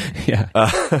 Yeah.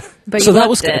 But So you that loved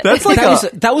was it. That's like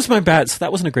that was my bad. So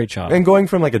that wasn't a great job. And going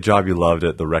from like a job you loved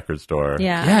at the record store,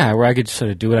 Yeah. Yeah, where I could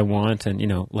sort of do what I want and,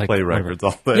 like play whatever. records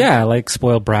all day. Yeah, like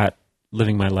spoiled brat,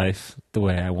 living my life the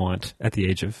way I want at the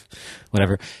age of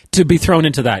whatever. To be thrown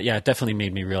into that, yeah, it definitely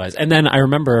made me realize. And then I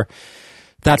remember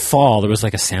that fall, there was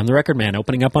like a Sam the Record Man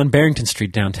opening up on Barrington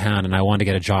Street downtown, and I wanted to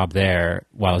get a job there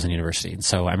while I was in university. And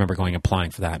so I remember applying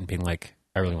for that and being like,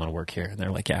 I really want to work here. And they're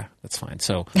like, yeah, that's fine.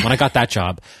 So when I got that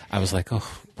job, I was like, oh,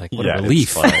 like what Yeah, a it's relief.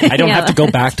 fine. I don't Yeah. have to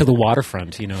go back to the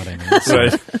waterfront, you know what I mean? So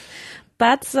Right.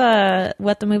 That's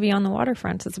what the movie On the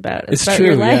Waterfront is about. it's about true,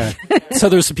 your life. yeah. So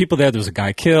there was some people there. There was a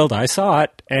guy killed. I saw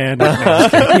it. And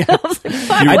Why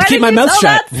I'd keep did my you mouth tell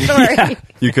shut. that story? Yeah.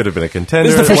 You could have been a contender.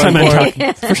 This is the first at time one I point.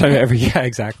 talked. First time I ever. Yeah,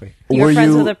 exactly. You were Were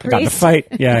friends you- with a Got in a priest. fight.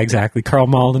 Yeah, exactly. Carl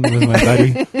Malden was my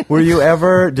buddy. Did you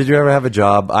ever have a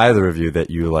job, either of you, that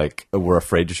you like were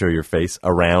afraid to show your face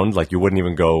around? Like you wouldn't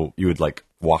even go, you would like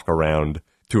walk around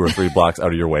 2 or 3 blocks out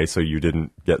of your way so you didn't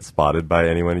get spotted by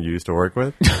anyone you used to work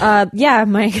with? Yeah,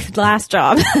 my last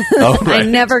job. Oh, I right.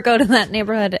 never go to that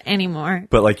neighborhood anymore.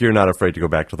 But like you're not afraid to go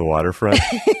back to the waterfront?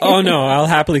 Oh no, I'll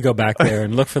happily go back there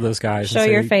and look for those guys. Show and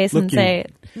say, your face "Look, and you-" say,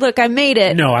 "Look, I made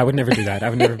it." No, I would never do that. I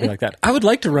would never be like that. I would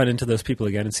like to run into those people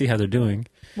again and see how they're doing.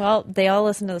 Well, they all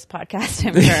listen to this podcast,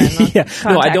 I'm sure. And they'll Yeah, no,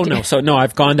 I contact don't you. know. So no,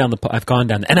 I've gone down,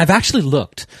 and I've actually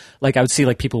looked. Like I would see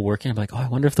like people working. I'm like, oh, I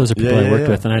wonder if those are people Yeah, I worked yeah.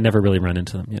 with, and I never really run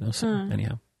into them. So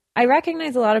anyhow, I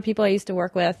recognize a lot of people I used to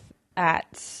work with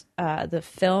at the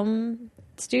film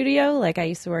studio. Like I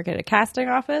used to work at a casting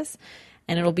office,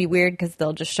 and it'll be weird because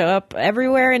they'll just show up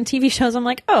everywhere in TV shows. I'm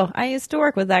like, oh, I used to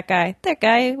work with that guy. That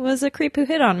guy was a creep who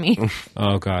hit on me.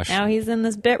 oh gosh, Now he's in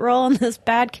this bit role in this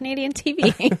bad Canadian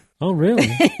TV. oh really?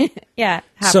 Yeah.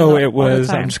 happens So all- it all the was.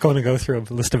 time. I'm just going to go through a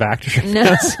list of actors.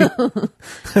 No,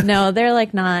 no, they're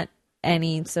like not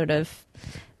any sort of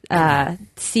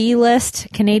C list,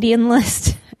 Canadian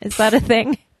list. Is that a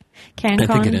thing? CanCon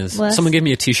I think it is. list? Someone gave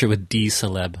me a T-shirt with D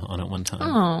celeb on it one time.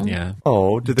 Oh. Yeah,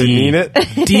 Oh, did they D. mean it?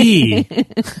 D.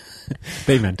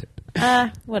 They meant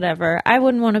it. Whatever. I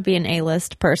wouldn't want to be an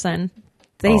A-list person.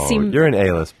 They Oh, seem. you're an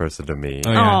A-list person to me.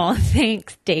 Oh, yeah. Oh,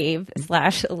 thanks, Dave /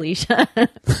 Alicia.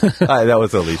 That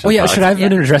was Alicia. Oh yeah, Fox. should I have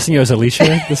been addressing you as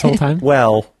Alicia this whole time?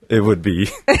 Well, it would be.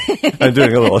 I'm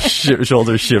doing a little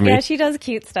shoulder shimmy. Yeah, she does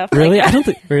cute stuff. Really? Like I don't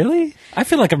think. Really? I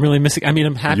feel like I'm really missing. I mean,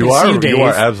 I'm happy You to are. see you, Dave. You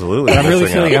are absolutely. But I'm really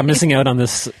missing feeling out. I'm missing out on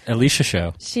this Alicia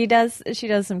show. she does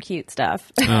some cute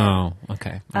stuff. Oh,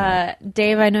 okay.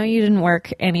 Dave, I know you didn't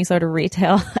work any sort of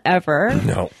retail ever.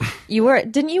 No.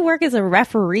 Didn't you work as a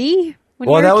referee when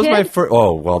Well, you were that a was kid? my first.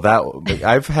 Oh, well,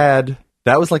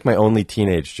 that was like my only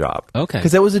teenage job. Okay.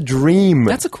 Because that was a dream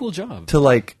That's a cool job. to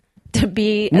like. to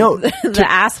be No, the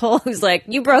asshole who's like,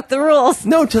 you broke the rules.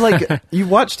 No, to like, you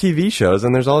watch TV shows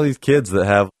and there's all these kids that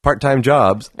have part-time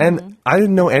jobs, and I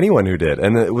didn't know anyone who did.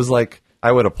 And it was like,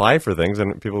 I would apply for things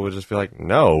and people would just be like,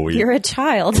 no. You're a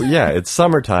child. Yeah, it's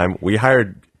summertime. We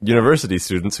hired university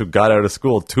students who got out of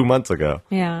school 2 months ago.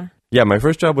 Yeah. Yeah, my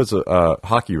first job was a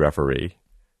hockey referee,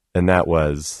 and that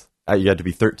was, you had to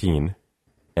be 13.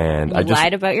 And You I just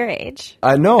lied about your age.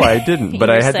 no, I didn't. But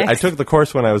You I were had I 6. took the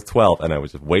course when I was 12, and I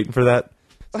was just waiting for that,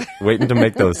 waiting to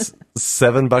make those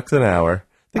 $7 an hour.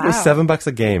 I think it was Wow. $7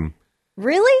 a game.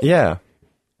 Really? Yeah,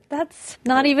 That's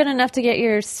not even enough to get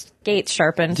your skates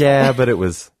sharpened. yeah, but it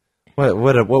was. What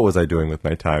was I doing with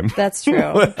my time? That's true.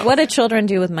 What do children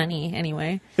do with money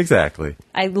anyway? Exactly.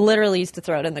 I literally used to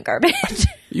throw it in the garbage.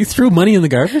 You threw money in the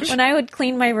garbage? When I would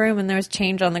clean my room and there was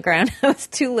change on the ground, I was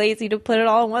too lazy to put it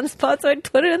all in one spot, so I'd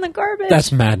put it in the garbage.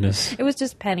 That's madness. It was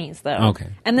just pennies, though. Okay.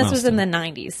 And this Well, was in the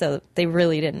 90s, so they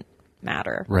really didn't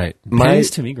matter. Right. My- Pennies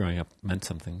to me growing up meant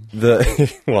something.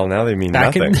 Well, now they mean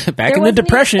Back nothing. in There the wasn't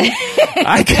Depression,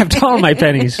 I kept all my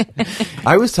pennies.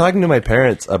 I was talking to my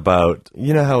parents about,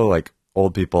 you know how like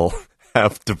old people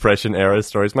have Depression era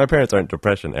stories. My parents aren't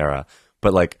Depression era,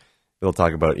 but like they'll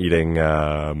talk about eating,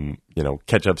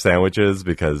 ketchup sandwiches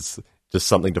because just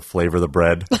something to flavor the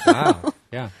bread. Wow.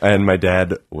 Yeah. And my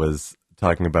dad was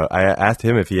talking about, I asked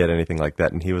him if he had anything like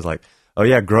that, and he was like, oh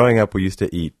yeah, growing up we used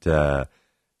to eat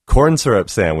corn syrup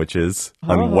sandwiches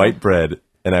on white bread,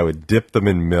 and I would dip them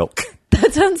in milk.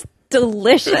 That sounds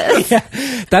delicious.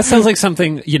 That sounds like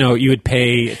something, you would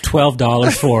pay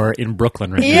 $12 for in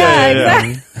Brooklyn right now. Yeah,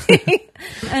 exactly.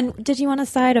 And did you want a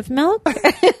side of milk?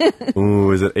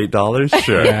 Ooh, is it $8?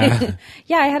 Sure. Yeah.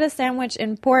 Yeah, I had a sandwich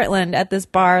in Portland at this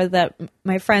bar that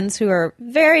my friends who are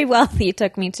very wealthy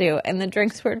took me to, and the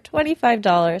drinks were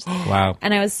 $25. Wow.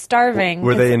 And I was starving.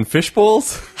 Were they in fish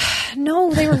bowls?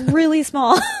 No, they were really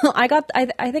small. I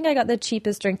think I got the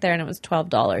cheapest drink there, and it was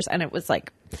 $12, and it was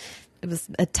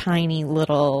a tiny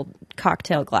little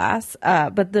cocktail glass.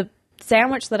 But the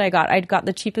sandwich that I got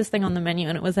the cheapest thing on the menu,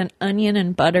 and it was an onion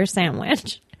and butter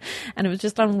sandwich, and it was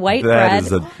just on white bread.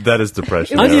 That is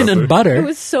Depression. Onion era. and butter. It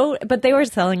was so, but they were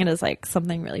selling it as like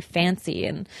something really fancy,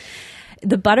 and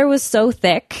the butter was so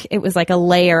thick. It was like a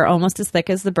layer almost as thick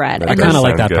as the bread. I And kind then- of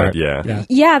like sound that good, part. yeah.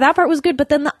 yeah, that part was good. But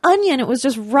then the onion, it was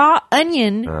just raw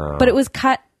onion, but it was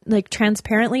cut like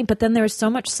transparently. But then there was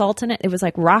so much salt in it. It was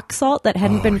like rock salt that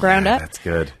hadn't been ground up. That's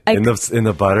good. I- in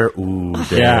the butter. Ooh,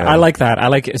 damn. Yeah, I like that. I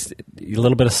like a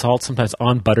little bit of salt sometimes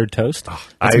on buttered toast. That's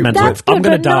I- mental. That's good, I'm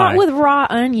gonna but die. not with raw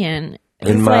onion. It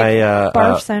In was my, like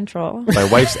Barf Central. My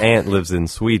wife's aunt lives in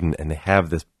Sweden, and they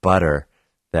have this butter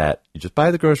that you just buy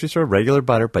at the grocery store, regular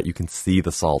butter, but you can see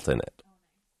the salt in it.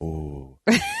 Ooh.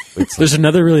 There's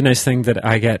another really nice thing that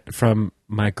I get from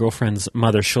my girlfriend's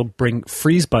mother. She'll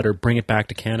freeze butter, bring it back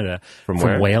to Canada From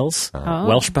where? Wales. Oh.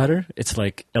 Welsh butter. It's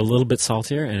like a little bit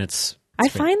saltier, and it's I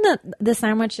find that the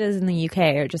sandwiches in the UK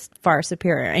are just far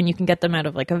superior, and you can get them out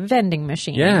of like a vending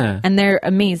machine. Yeah. And they're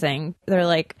amazing. They're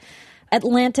like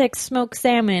Atlantic smoked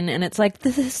salmon, and it's like,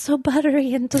 this is so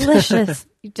buttery and delicious.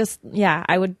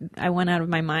 I went out of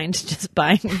my mind just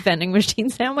buying vending machine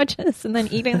sandwiches and then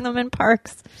eating them in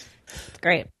parks. It's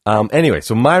great. Anyway,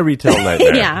 so my retail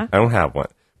nightmare. Yeah. I don't have one,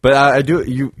 but I do.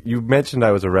 You mentioned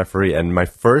I was a referee, and my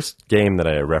first game that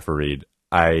I refereed,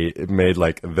 I made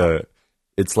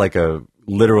it's like a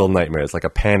literal nightmare. It's like a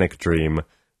panic dream.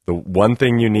 The one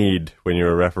thing you need when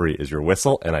you're a referee is your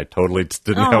whistle, and I totally just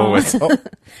didn't have a Aw. whistle.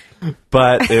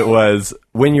 But it was,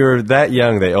 when you're that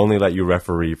young, they only let you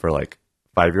referee for like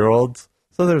 5-year-olds,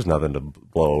 so there's nothing to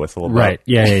blow a whistle about. right.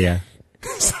 Yeah.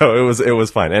 So it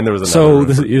was fine, and there was So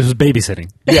another. it was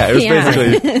babysitting. Yeah, it was Yeah.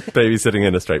 basically babysitting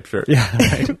in a striped shirt. Yeah.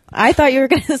 Right. I thought you were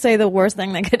going to say the worst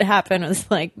thing that could happen was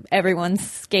like everyone's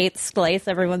skates slice,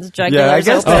 everyone's jugular. Yeah, I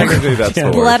guess open, technically that's Yeah. the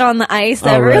worst. blood on the ice.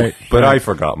 Oh, right. But I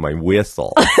forgot my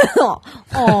whistle.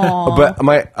 Aw. But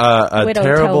my a Widow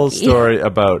terrible Toki. story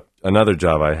about another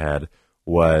job I had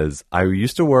was I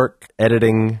used to work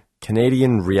editing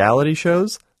Canadian reality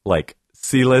shows like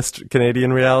C-list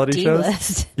Canadian reality shows.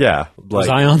 D-list. Yeah, Was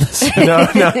I on this? no,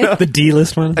 The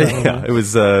D-list one? yeah, it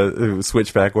was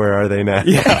Switchback. Where are they now?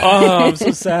 Yeah. Oh, I'm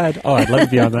so sad. Oh, I'd love to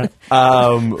be on that.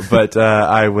 But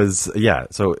I was,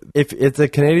 so if it's a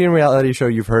Canadian reality show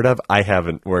you've heard of, I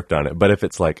haven't worked on it. But if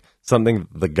it's like something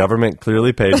the government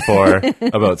clearly paid for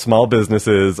about small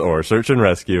businesses or search and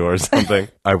rescue or something,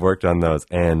 I've worked on those.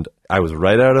 And I was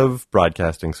right out of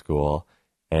broadcasting school,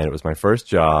 and it was my first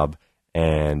job,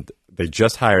 and they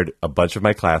just hired a bunch of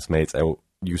my classmates, and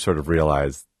you sort of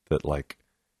realize that, like,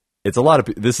 it's a lot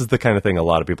of, this is the kind of thing a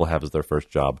lot of people have as their first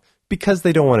job because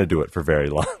they don't want to do it for very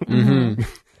long. Mm-hmm.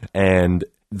 And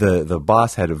the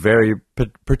boss had a very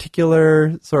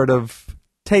particular sort of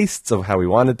tastes of how he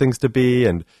wanted things to be,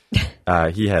 and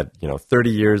he had 30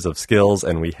 years of skills,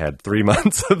 and we had 3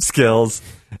 months of skills,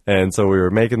 and so we were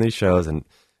making these shows, and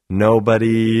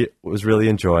nobody was really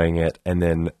enjoying it. And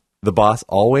then the boss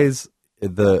always,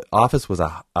 the office was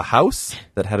a house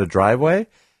that had a driveway,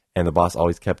 and the boss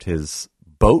always kept his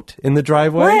boat in the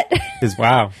driveway. What? His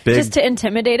Wow. big Just to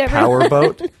intimidate everyone. power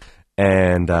boat.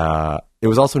 And it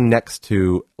was also next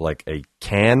to like a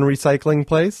can recycling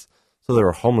place. So there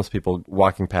were homeless people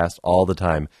walking past all the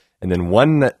time. And then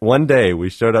one day we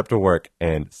showed up to work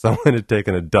and someone had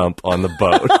taken a dump on the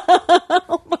boat.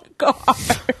 Oh my god.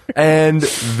 And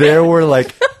there were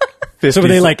like 50... So were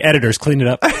they like editors clean it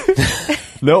up?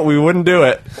 No, we wouldn't do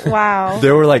it. Wow.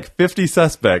 There were like 50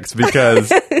 suspects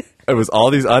because it was all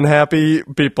these unhappy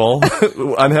people,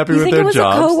 unhappy You with think their it was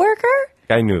jobs. a coworker?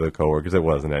 I knew the coworkers. It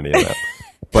wasn't any of that.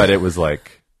 But it was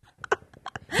like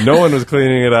no one was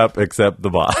cleaning it up except the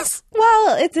boss.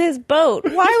 Well, it's his boat.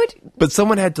 Why would But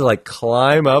someone had to like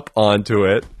climb up onto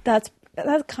it. that's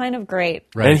kind of great.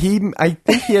 Right. And I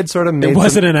think he had sort of made It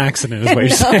wasn't an accident, is what you're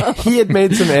saying. he had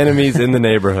made some enemies in the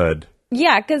neighborhood.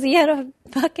 Yeah, because he had a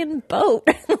fucking boat.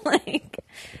 Like,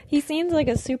 he seems like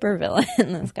a super villain.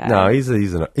 This guy. No,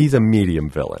 he's a medium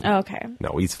villain. Okay.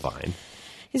 No, he's fine.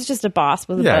 He's just a boss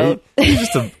with a Yeah, boat.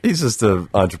 he's just a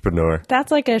entrepreneur.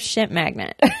 That's like a shit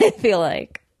magnet. I feel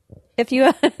like if you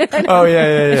Oh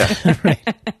yeah.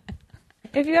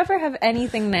 if you ever have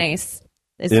anything nice,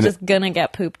 it's In- just gonna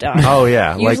get pooped on. Oh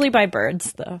yeah, Usually like by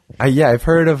birds, though. I've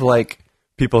heard of like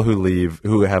people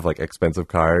who have like expensive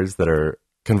cars that are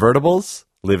convertibles,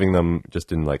 leaving them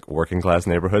just in like working class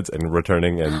neighborhoods and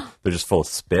returning, and they're just full of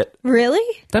spit. Really?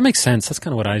 That makes sense. That's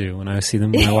kind of what I do when I see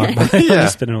them when I walk by. Yeah.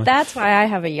 Just spit it away. That's why I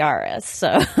have a Yaris. So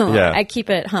Yeah. I keep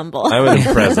it humble. I'm an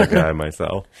Impreza guy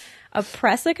myself. A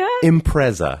Pressica?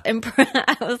 Impreza.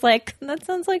 I was like, that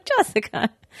sounds like Jessica.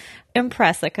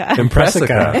 Impressica.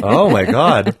 Impressica. Oh my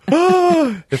god.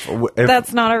 if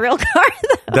That's not a real car,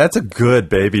 though. that's a good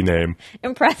baby name.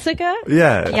 Impressica?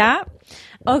 Yeah. Yeah.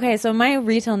 Okay, so my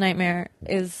retail nightmare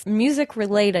is music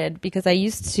related because I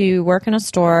used to work in a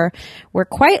store where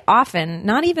quite often,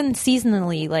 not even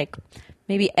seasonally, like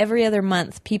maybe every other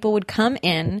month, people would come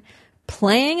in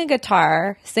playing a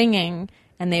guitar, singing,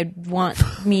 and they'd want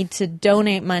me to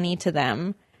donate money to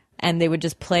them. And they would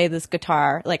just play this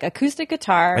guitar, like acoustic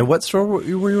guitar. And what store were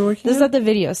you working This is at? at the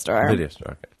video store. Video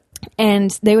store. Okay. And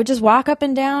they would just walk up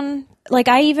and down. Like,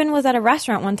 I even was at a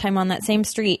restaurant one time on that same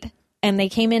street, and they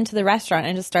came into the restaurant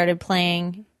and just started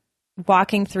playing,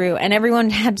 walking through, and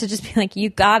everyone had to just be like, you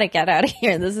gotta get out of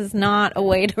here. This is not a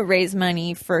way to raise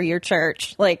money for your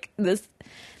church. Like, this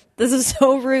is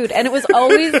so rude. And it was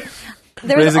always...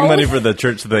 there was Raising money always- for the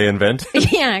church they invent.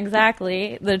 Yeah,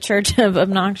 exactly. The Church of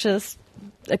Obnoxious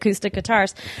Acoustic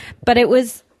Guitars. But there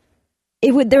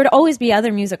would always be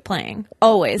other music playing.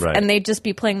 Always. Right. And they'd just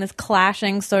be playing this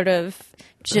clashing sort of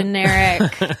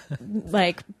generic,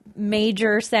 like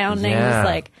major sounding, Yeah.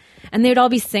 like, and they'd all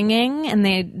be singing and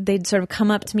they'd sort of come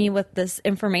up to me with this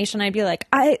information. I'd be like,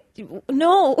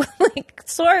 no, like,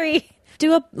 sorry.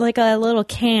 Do a little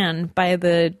can by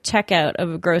the checkout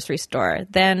of a grocery store.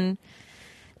 Then,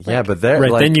 Yeah, but they're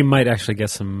Right, like, then you might actually get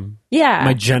some. yeah.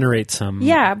 Might generate some.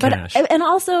 Yeah, but cash. and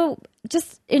also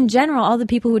just in general, all the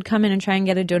people who would come in and try and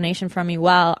get a donation from me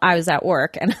while I was at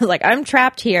work, and I was like, I'm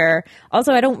trapped here.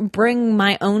 Also, I don't bring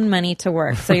my own money to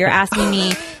work, so you're asking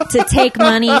me to take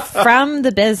money from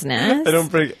the business. I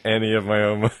don't bring any of my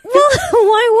own money. Well,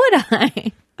 why would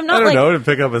I? I'm I not don't like. know, to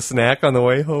pick up a snack on the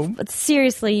way home. But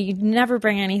seriously, you never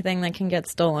bring anything that can get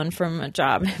stolen from a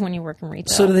job when you work in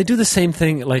retail. So do they do the same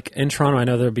thing? Like in Toronto, I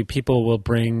know there'll be people will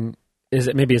bring.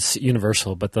 Maybe it's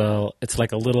universal, but it's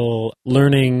like a little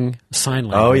learning sign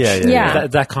language. Oh, yeah. Yeah.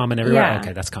 That common everywhere. Yeah.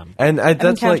 Okay, that's common. And that's like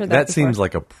encountered that that seems before.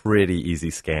 like a pretty easy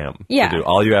scam Yeah. to do.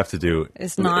 All you have to do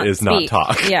It's not is speak. not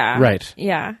talk. Yeah. Right.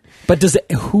 Yeah. But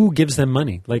who gives them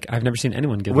money? Like I've never seen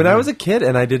anyone give. When them I money. was a kid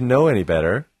and I didn't know any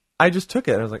better, I just took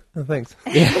it. I was like, oh, thanks.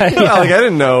 yeah, Like, I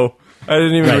didn't know I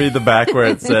didn't even Right. read the back where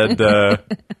it said,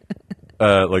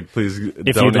 like, please If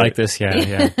donate. you'd like this,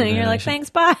 yeah. You're like, thanks,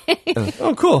 bye.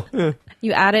 Oh, cool. Yeah.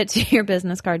 You add it to your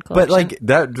business card But, collection. like,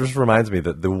 that just reminds me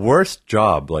that the worst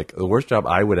job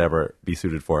I would ever be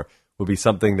suited for would be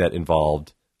something that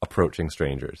involved approaching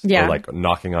strangers. Yeah. Or, like,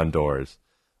 knocking on doors.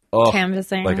 Oh,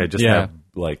 Canvassing. Like, I just Yeah. have,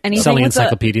 like, Anything Selling with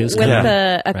encyclopedias. with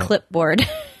Yeah. a clipboard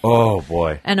oh,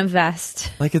 boy. and a vest.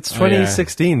 Like, it's Oh, yeah.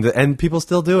 2016, and people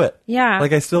still do it. Yeah.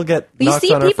 Like, I still get You knocks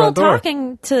see on our people front door.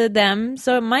 talking to them,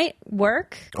 so it might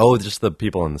work. Oh, just the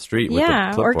people on the street with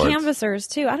Yeah, the or clipboards. canvassers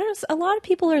too. I don't know. A lot of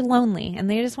people are lonely and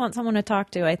they just want someone to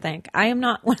talk to. I think I am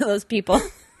not one of those people.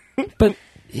 But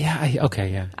yeah, okay,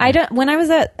 yeah. I don't. When I was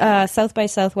at South by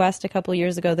Southwest a couple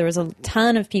years ago, there was a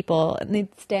ton of people, and they'd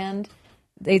stand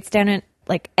at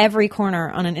like every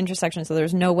corner on an intersection, so there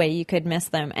was no way you could miss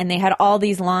them. And they had all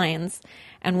these lines,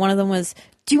 and one of them was,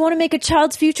 "Do you want to make a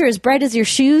child's future as bright as your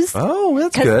shoes?" Oh,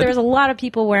 that's Because good. there's a lot of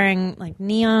people wearing like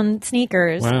neon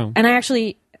sneakers. Wow. And I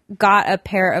actually got a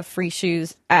pair of free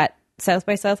shoes at South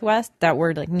by Southwest that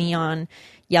were like neon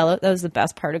yellow. That was the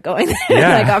best part of going there.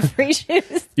 Yeah. I got free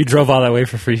shoes. You drove all that way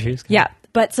for free shoes? Yeah.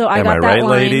 But so I Am got I that right, line.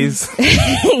 ladies?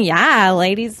 Yeah,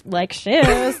 ladies like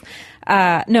shoes.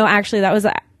 No, actually, that was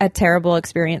a terrible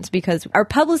experience because our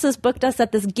publicist booked us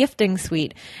at this gifting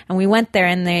suite, and we went there,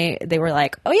 and they were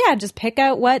like, "Oh yeah, just pick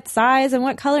out what size and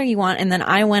what color you want." And then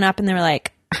I went up, and they were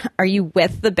like, "Are you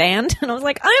with the band?" And I was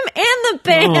like, "I'm in the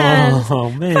band." Oh,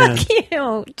 man. Fuck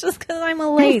you! Just because I'm a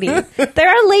lady, there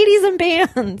are ladies in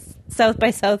bands. South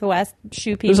by Southwest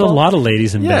shoe people. There's a lot of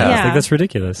ladies in bands. Yeah. Like, that's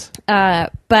ridiculous.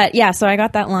 But yeah, so I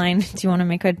got that line. Do you want to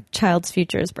make a child's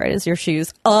future as bright as your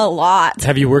shoes? A lot.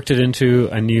 Have you worked it into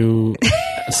a new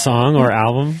song or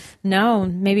album? No,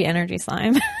 maybe Energy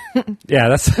Slime.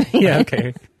 Yeah, yeah,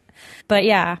 okay. But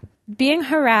yeah, being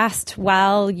harassed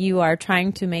while you are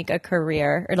trying to make a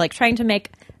career or like trying to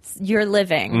make your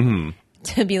living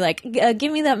to be like,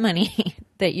 give me that money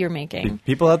that you're making.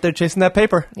 People out there chasing that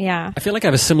paper. Yeah. I feel like I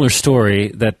have a similar story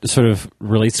that sort of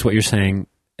relates to what you're saying,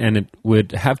 and it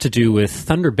would have to do with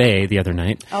Thunder Bay the other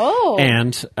night. Oh.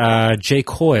 And Jay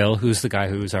Coyle, who's the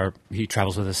guy he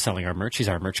travels with us selling our merch. He's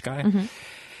our merch guy.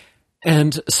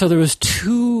 And so there was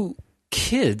two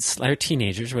kids, like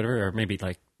teenagers, whatever, or maybe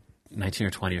like 19 or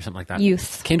 20 or something like that.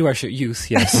 Youth. Came to our show.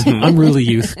 Youth, yes. Unruly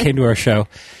youth came to our show.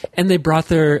 And they brought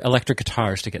their electric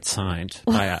guitars to get signed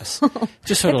by us.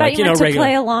 Just sort I of thought like, you meant to regular.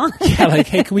 play along. Yeah, like,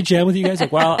 hey, can we jam with you guys?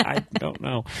 Like, well, I don't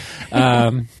know. Do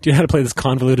you know how to play this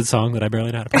convoluted song that I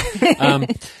barely know how to play?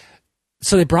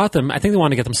 So they brought them. I think they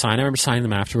wanted to get them signed. I remember signing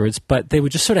them afterwards, but they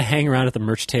would just sort of hang around at the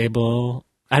merch table.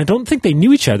 I don't think they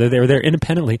knew each other. They were there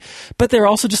independently, but they were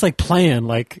also just like playing,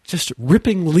 like just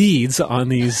ripping leads on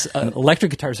these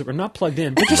electric guitars that were not plugged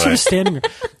in. They're just sort of standing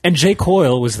there. And Jay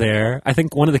Coyle was there. I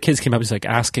think one of the kids came up. He's like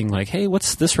asking, like, "Hey,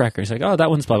 what's this record?" He's like, "Oh, that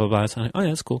one's blah blah blah." So I'm like, "Oh yeah,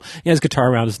 that's cool." He has his guitar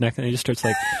around his neck, and he just starts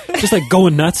like,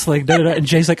 going nuts, like da da da. And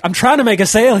Jay's like, "I'm trying to make a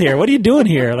sale here. What are you doing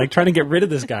here? Like trying to get rid of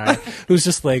this guy who's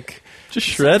just like." Just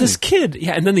shredding. This kid,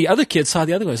 yeah, and then the other kid saw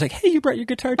the other guy. Was like, "Hey, you brought your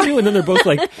guitar too?" And then they're both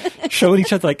like showing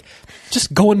each other, like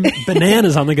just going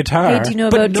bananas on the guitar. Hey, do you know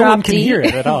but about no Drop one can D? hear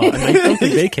it at all, and I don't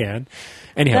think they can.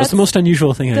 Anyhow, it was the most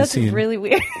unusual thing I've That's seen. really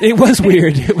weird. It was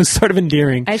weird. It was sort of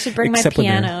endearing. I should bring my except when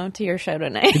they're- piano to your show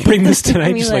tonight. Bring this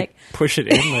tonight. Be Just like push it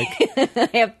in. Like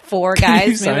I have 4 you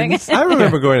guys sign moving. this? I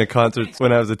remember going to concerts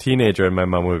when I was a teenager, and my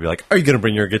mom would be like, "Are you going to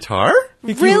bring your guitar?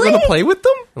 You Really? going to play with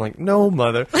them?" I'm like, "No,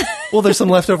 mother." "Well, there's some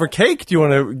leftover cake. Do you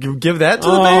want to give that to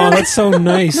the oh, band?" that's so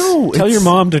nice. No, tell your it's-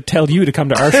 mom to tell you to come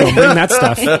to our show and bring that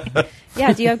stuff.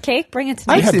 Yeah, do you have cake? Bring it to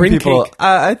me. I've Yeah, seen bring people. cake.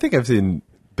 I think I've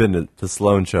been to the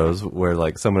Sloan shows where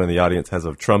like someone in the audience has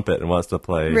a trumpet and wants to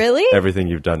play Really? everything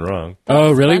you've done wrong.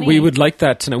 Oh, really? funny. We would like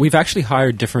that to know. We've actually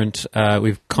hired different.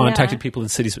 We've contacted Yeah. people in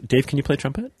cities. Dave, can you play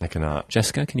trumpet? I cannot.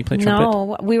 Jessica, can you play trumpet?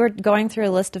 No, we were going through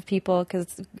a list of people because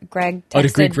Greg texted Oh,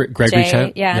 did Greg Jay. reach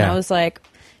out? Yeah, and Yeah. I was like,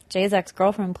 Jay's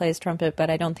ex-girlfriend plays trumpet, but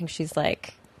I don't think she's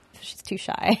too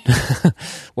shy.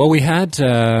 Well, we've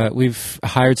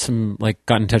hired some, like,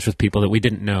 got in touch with people that we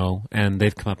didn't know, and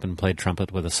they've come up and played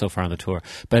trumpet with us so far on the tour.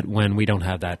 But when we don't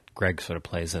have that, Greg sort of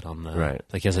plays it on the, Right.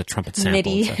 like, he has a trumpet sample.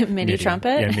 MIDI- It's a MIDI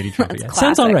trumpet? Yeah, MIDI trumpet. That's Yeah.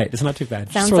 Sounds all classic. right. It's not too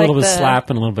bad. Sounds just a little like bit of the slap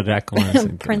and a little bit of echo. on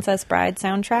it. Princess Bride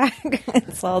soundtrack.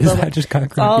 It's all Is the, that just kind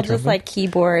of it's all crappy just trumpet? like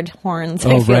keyboard horns.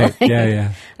 Oh, I feel right. like. Yeah,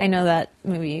 yeah. I know that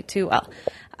movie too well.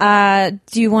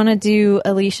 Do you want to do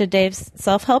Alicia Dave's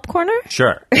self-help corner?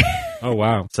 Sure. Oh,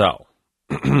 wow. So,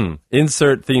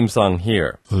 insert theme song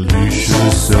here.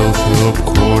 Alicia's Self-Help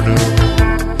Corner.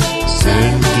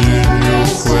 Send in your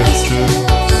questions.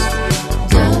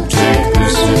 Don't take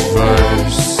this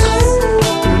advice.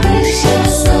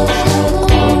 Alicia's Self-Help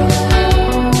Corner.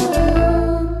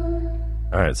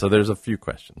 So there's a few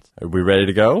questions. Are we ready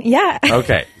to go? Yeah.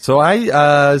 Okay. So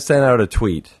I sent out a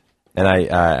tweet, and I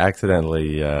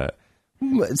accidentally,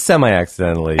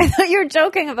 semi-accidentally, I thought you were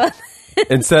joking about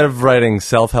instead of writing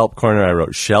self-help corner, I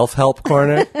wrote shelf help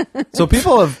corner. So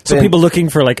people have So been- people looking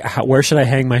for like, where should I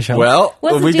hang my shelf? Well,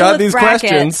 What's the we deal got with these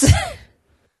brackets? questions.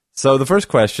 So the first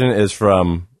question is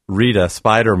from Rita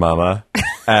Spider Mama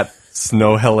at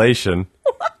Snowhalation,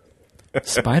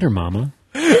 Spider Mama.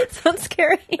 Sounds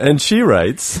scary. and she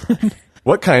writes,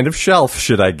 "What kind of shelf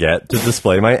should I get to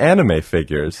display my anime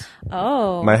figures?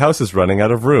 Oh. My house is running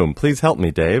out of room. Please help me,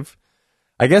 Dave."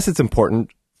 I guess it's important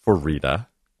for Rita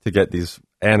to get these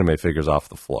anime figures off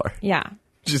the floor. Yeah.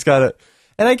 She's got to,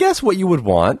 and I guess what you would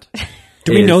want.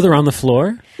 Do we is- know they're on the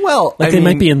floor? Well, Like I they mean,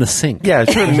 might be in the sink. Yeah,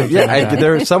 sure.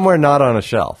 They're somewhere not on a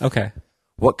shelf. Okay.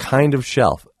 What kind of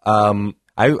shelf?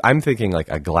 I'm thinking like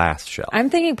a glass shelf. I'm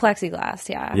thinking plexiglass,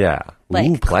 yeah. Yeah. Like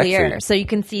Ooh, plexi. clear, so you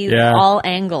can see Yeah. all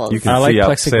angles. You can I like see up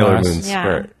plexiglass. Sailor Moon's Yeah.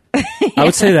 skirt. I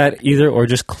would say that either or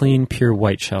just clean, pure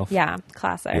white shelf. Yeah,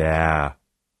 classic. Yeah.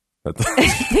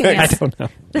 I don't know.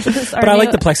 But I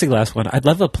like the plexiglass one. I'd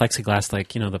love a plexiglass, like,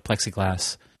 the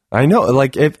plexiglass. I know.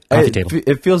 Like Coffee table.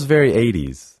 it feels very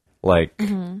 80s, like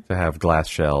Mm-hmm. to have glass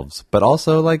shelves, but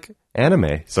also like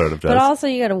anime sort of does. But also,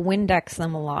 you got to Windex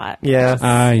them a lot.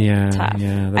 yeah. Yeah. Tough.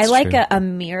 Yeah, I that's like true. a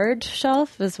mirrored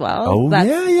shelf as well. Oh,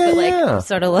 yeah, like, yeah.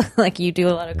 Sort of look like you do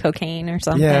a lot of cocaine or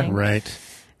something. Yeah, Right.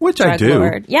 Which I Drug do.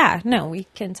 lord. Yeah, no, we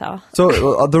can tell.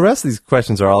 So the rest of these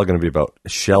questions are all going to be about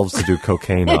shelves to do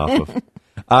cocaine off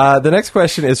of. The next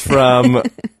question is from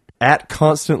at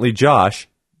constantly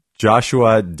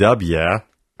Joshua W.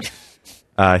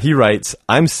 He writes,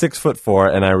 "I'm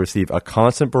 6'4" and I receive a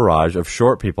constant barrage of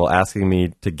short people asking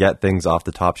me to get things off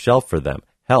the top shelf for them.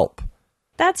 Help."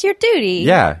 That's your duty.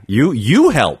 Yeah, you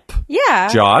help, Yeah.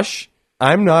 Josh.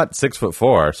 I'm not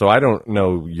 6'4", so I don't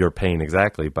know your pain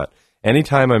exactly, but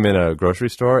anytime I'm in a grocery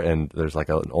store and there's like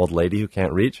an old lady who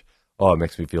can't reach, it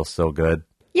makes me feel so good.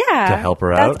 Yeah. To help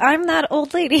her out? I'm that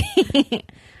old lady.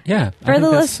 Yeah. For the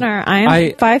listener, I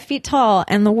am 5 feet tall,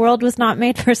 and the world was not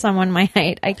made for someone my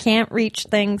height. I can't reach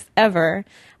things ever.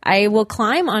 I will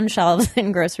climb on shelves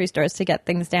in grocery stores to get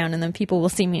things down, and then people will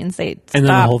see me and say, "Stop And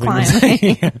then the whole thing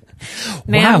climbing, was-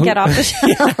 ma'am, Wow. get off the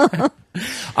shelf."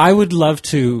 I would love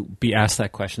to be asked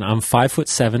that question. I'm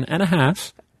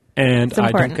 5'7.5", and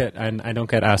I don't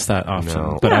get asked that often.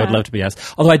 No. But I would Yeah. love to be asked.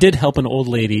 Although I did help an old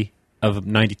lady of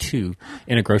 92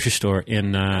 in a grocery store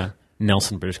in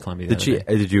Nelson, British Columbia. the other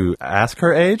day. Did you ask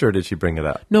her age or did she bring it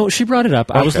up? No, she brought it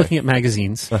up. I was Okay. looking at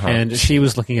magazines, and she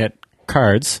was looking at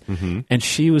cards, and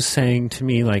she was saying to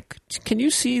me, like, "Can you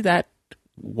see that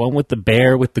one with the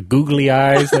bear with the googly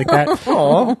eyes like that?"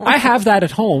 I have that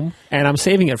at home, and I'm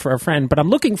saving it for a friend, but I'm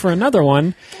looking for another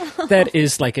one that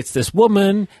is like, it's this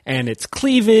woman, and it's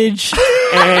cleavage,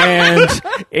 and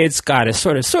it's got a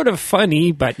sort of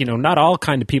funny, but not all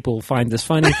kind of people find this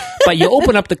funny. But you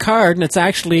open up the card, and it's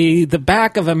actually the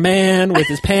back of a man with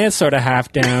his pants sort of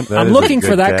half down. That I'm is a looking for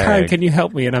good that tag. card. Can you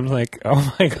help me? And I'm like,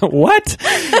 oh my God, what?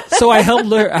 So I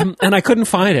helped her, and I couldn't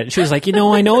find it. She was like,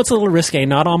 I know it's a little risque.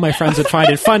 Not all my friends would find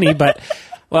it funny, but,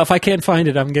 well, if I can't find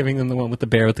it, I'm giving them the one with the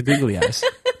bear with the googly eyes.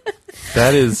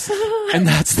 That is, And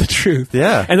that's the truth.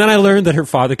 Yeah. And then I learned that her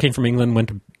father came from England, went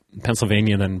to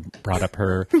Pennsylvania, then brought up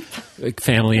her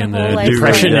family in whole the life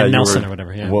Depression story. Yeah, in you Nelson were- or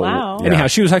whatever. Yeah. Well, Wow. yeah. Anyhow,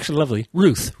 she was actually lovely.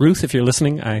 Ruth, if you're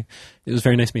listening, it was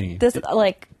very nice meeting you. This,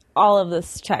 like, all of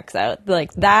this checks out.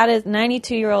 Like, that is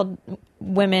 92-year-old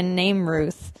women named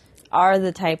Ruth are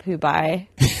the type who buy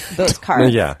those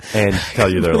cards. Yeah, and tell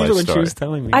you their Believe it life when she story. was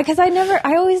telling me. Because I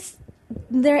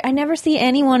never see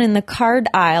anyone in the card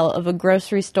aisle of a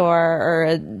grocery store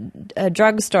or a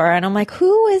drugstore, and I'm like,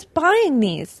 who is buying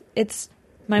these? It's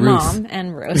my Ruth. mom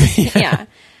and Ruth. Yeah.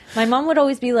 My mom would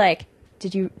always be like,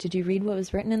 did you read what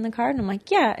was written in the card? And I'm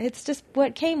like, yeah, it's just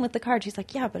what came with the card. She's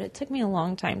like, yeah, but it took me a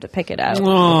long time to pick it out.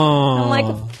 Aww. I'm like,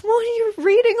 what are you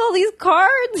reading all these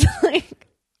cards? Like,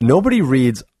 Nobody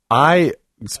reads. I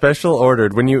special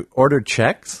ordered when you order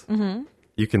checks. Mm-hmm.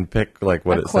 You can pick like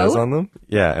what A it says quote? on them.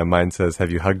 Yeah, and mine says, "Have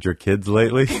you hugged your kids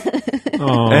lately?"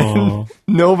 Aww.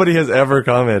 Nobody has ever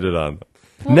commented on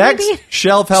them. Next maybe-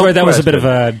 shelf help. Sorry, that was a bit of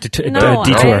question. a No,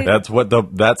 detour. I- That's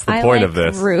the I point like of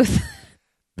this. Ruth.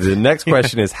 The next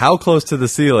question is, how close to the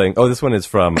ceiling? Oh, this one is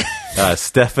from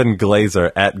Stefan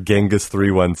Glazer at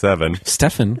Genghis317.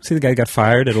 Stefan, see the guy who got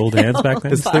fired at Old Hands back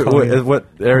then? What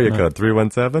area code?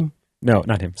 317? No,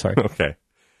 not him. Sorry. Okay.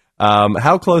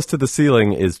 How close to the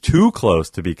ceiling is too close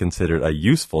to be considered a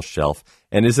useful shelf?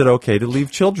 And is it okay to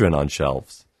leave children on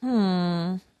shelves?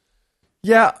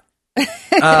 Yeah.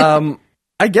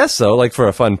 I guess so, like for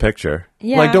a fun picture.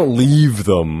 Yeah. Like, don't leave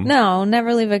them. No,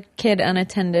 never leave a kid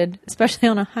unattended, especially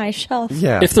on a high shelf.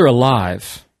 Yeah. If they're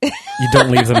alive, you don't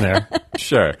leave them there.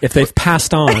 Sure. If they've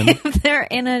passed on, If they're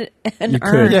in an could.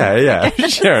 urn. Yeah.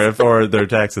 Sure. Or they're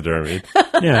taxidermied.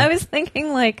 yeah. I was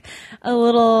thinking like a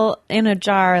little in a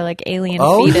jar, like alien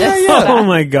Oh, fetus. yeah. Oh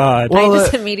my God. Well, I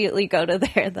just immediately go to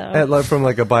there though. From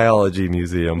like a biology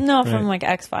museum. No, from like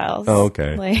X-Files. Oh,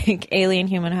 okay. Like alien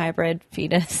human hybrid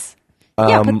fetus.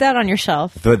 Yeah, put that on your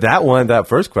shelf. But that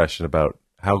first question about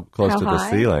how close How to the high?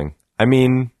 ceiling. I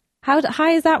mean, How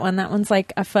high is that one? That one's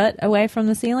like a foot away from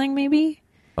the ceiling, maybe?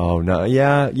 oh no,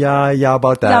 yeah,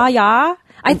 about that. Yeah.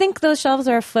 I think those shelves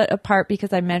are a foot apart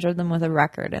because I measured them with a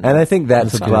record. And I think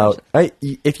that's That's about.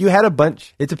 If you had a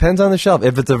bunch, it depends on the shelf.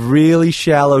 If it's a really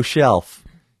shallow shelf,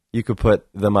 you could put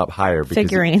them up higher. Because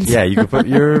Figurines. Yeah, you could put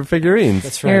your figurines.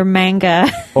 That's Your manga,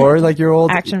 Or like your old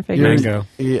Action figures. Mango.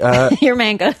 your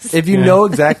mangoes. If you know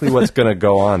exactly what's going to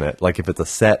go on it, like if it's a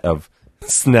set of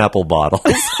Snapple bottles,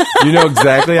 you know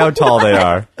exactly how tall they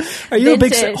are. Are you a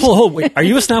big... Vintage. Hold, wait. Are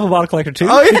you a Snapple bottle collector too?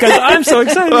 Oh, yeah. Because I'm so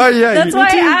excited. Oh yeah, That's you- why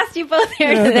I asked you both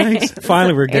here Yeah, today. thanks.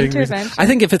 Finally, we're getting Intervention. I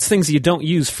think if it's things you don't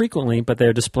use frequently, but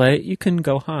they're display, you can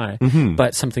go high. Mm-hmm.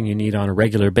 But something you need on a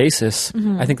regular basis,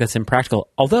 I think that's impractical.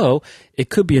 Although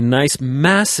it could be a nice,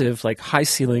 massive, like high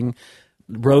ceiling,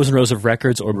 rows and rows of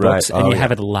records or Right. books, and Oh, you yeah.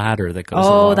 have a ladder that goes.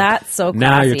 Oh, along. that's so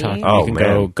Now you're classy. talking. Oh, you can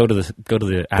man. go to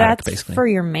the attic, That's basically. for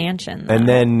your mansion. Though. And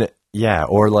then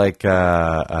or like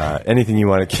anything you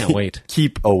want to Can't wait.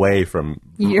 keep away from.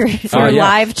 your Oh, yeah.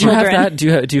 live Do you have children.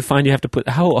 that? Do you find you have to put?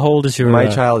 How old is your? My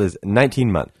child is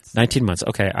 19 months. 19 months.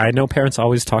 Okay, I know parents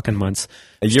always talk in months.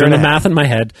 A Just year doing and the a half. math in my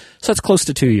head, so it's close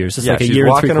to 2 years. It's Yeah, like a she's year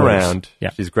and walking 3/4. around.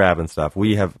 Yeah, She's grabbing stuff.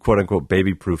 We have quote unquote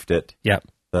baby proofed it. yeah.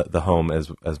 The home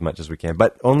as much as we can,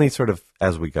 but only sort of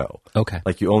as we go. Okay.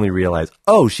 Like you only realize,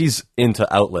 oh, she's into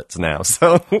outlets now.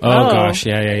 So, Oh gosh,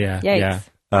 yeah. Yikes.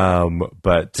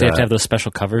 but So you have to have those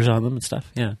special covers on them and stuff.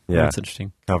 Yeah, Yeah. that's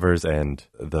interesting. covers and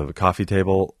the coffee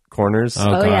table corners. Oh,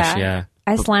 Oh, gosh, yeah. yeah.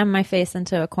 I slammed my face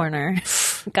into a corner.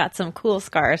 Got some cool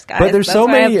scars, guys. But there's That's so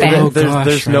why I many. banged. Oh, There's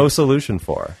gosh, no right. solution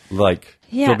for like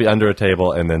Yeah. she'll be under a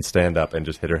table and then stand up and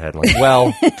just hit her head. Like,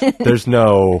 well, there's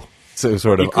no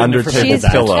sort of couldn't under have prevented table She's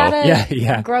that. pillow. gotta Yeah,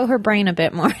 yeah. grow her brain a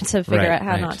bit more to figure Right, out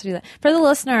how right. not to do that. For the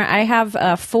listener, I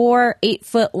have 4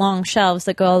 8-foot-long shelves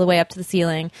that go all the way up to the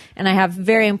ceiling, and I have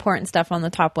very important stuff on the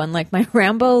top one, like my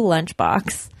Rambo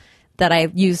lunchbox that I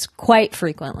use quite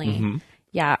frequently. Mm-hmm.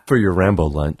 Yeah, For your Rambo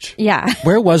lunch. yeah.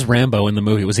 Where was Rambo in the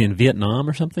movie? Was he in Vietnam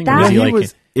or something? That- Or was he No, like?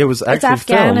 It was actually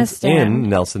filmed Afghanistan. in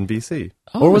Nelson, BC.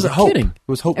 Oh, or was it you're Hope? kidding. It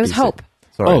was Hope. It was BC. Hope.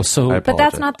 Sorry. Oh, so- I But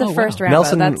that's apologize. not the Oh, wow. first Rambo.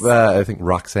 Nelson. That's, I think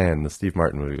Roxanne, the Steve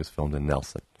Martin movie, was filmed in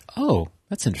Nelson. Oh,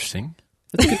 that's interesting.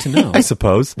 That's good to know. I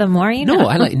suppose. the more you know. No,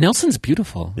 I like Nelson's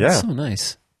beautiful. Yeah. That's so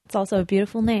nice. It's also a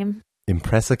beautiful name.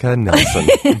 Impressica Nelson.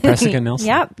 Jessica Nelson.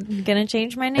 Yep, gonna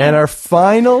change my name. And our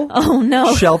final oh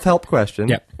no. shelf help question.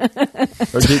 Yep.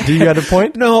 Or do you have a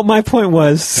point? No, my point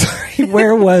was,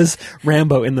 where was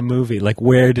Rambo in the movie? Like,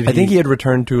 where did I think he had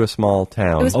returned to a small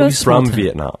town It was supposed to- from small town.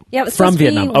 Vietnam. Yeah, it was From supposed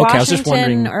to be Vietnam. Okay, I was just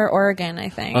Washington wondering- or Oregon, I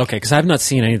think. Okay, because I've not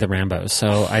seen any of the Rambos,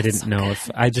 so I didn't know if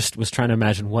I just was trying to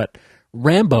imagine what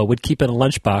Rambo would keep in a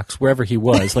lunchbox wherever he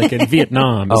was, like in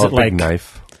Vietnam. Is Oh, a it big like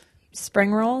knife.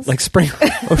 Spring rolls. like spring?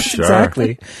 Oh, sure.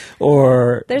 Exactly.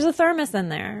 Or There's a thermos in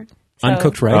there. So-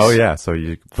 uncooked rice. Oh, yeah. So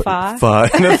you put Pho. pho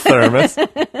in a thermos.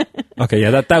 Okay,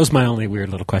 yeah, that was my only weird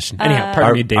little question. Anyhow,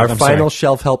 pardon me, Dave. Our I'm final sorry.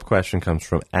 shelf help question comes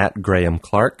from @Graham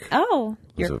Clark. Oh,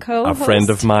 who's your a co-host. friend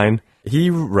of mine. He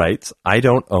writes, I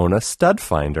don't own a stud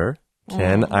finder.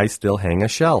 Can I still hang a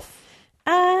shelf?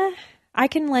 I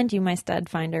can lend you my stud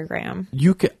finder, Graham.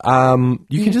 You can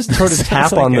just sort of tap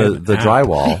Sounds like on an the app.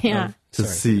 drywall Yeah. to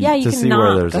see Yeah, you to can see knock.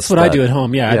 where there's That's a what I stud. do at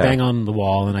home. Yeah, I Yeah. bang on the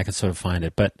wall and I can sort of find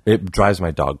it. But It drives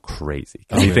my dog crazy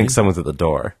 'cause he really? thinks someone's at the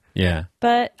door. yeah,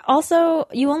 But also,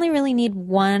 you only really need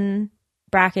one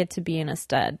bracket to be in a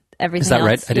stud. Everything is that else,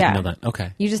 right? I didn't yeah. know that.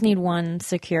 Okay. You just need one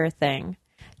secure thing.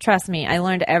 Trust me, I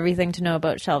learned everything to know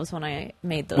about shelves when I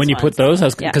made those. When you put ones.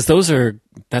 those, Yeah. because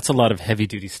that's a lot of heavy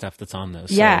duty stuff that's on those.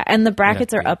 so- Yeah, and the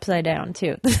brackets are Yeah. upside down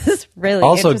too. This is really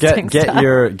Also, interesting get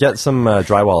stuff. some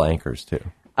drywall anchors too.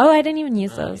 Oh, I didn't even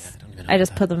use those. I don't even know I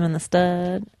just put them in the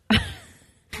stud.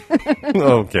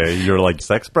 Okay, you're like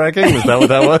sex bragging. Is that what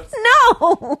that was?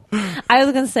 No, I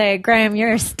was gonna say, Graham,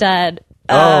 you're a stud.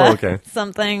 Oh, okay.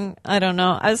 Something I don't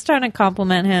know. I was trying to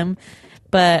compliment him,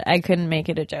 but I couldn't make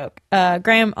it a joke.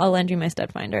 Graham, I'll lend you my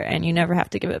stud finder, and you never have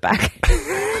to give it back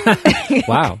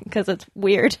Wow. because it's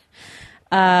weird.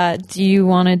 Do you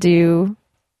want to do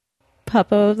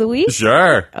Puppo of the Week?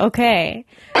 Sure. Okay.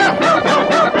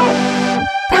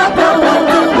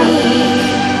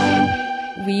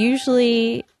 we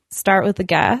usually start with the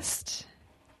guest.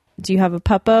 Do you have a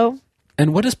puppo?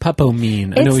 And what does puppo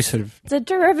mean? I know we sort of It's a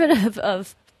derivative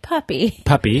of puppy.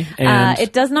 puppy, and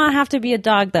It does not have to be a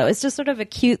dog, though. It's just sort of a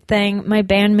cute thing. My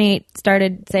bandmate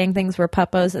started saying things were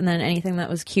puppos, and then anything that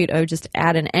was cute, I would just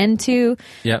add an N to.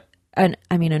 yep. An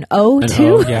O An to.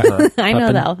 O, yeah. I know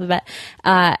Puppin. the alphabet.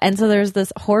 And so there's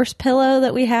this horse pillow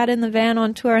that we had in the van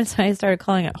on tour, and so I started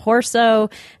calling it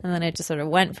Horso, and then it just sort of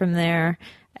went from there.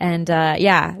 And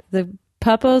the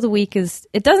puppo of the week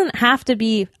it doesn't have to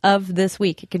be of this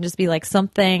week. It can just be like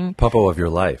something, Puppo of your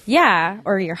life. yeah,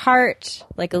 or your heart.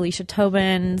 Like Alicia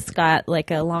Tobin's got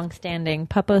like a long-standing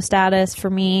puppo status for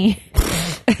me.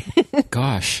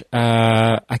 Gosh,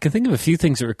 I can think of a few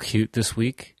things that were cute this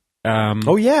week.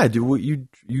 Oh yeah,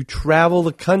 you travel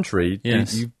the country.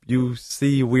 Yes. You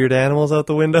see weird animals out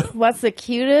the window. What's the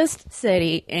cutest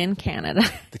city in Canada?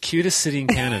 The cutest city in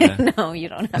Canada. No, you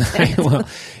don't have to. Well,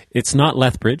 it's not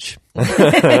Lethbridge.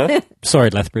 Sorry,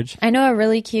 Lethbridge. I know a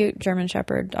really cute German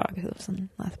Shepherd dog who lives in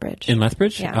Lethbridge. In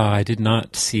Lethbridge? Yeah. I did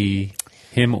not see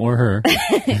him or her.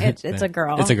 It's a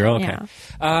girl. It's a girl, okay.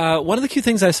 Yeah. One of the cute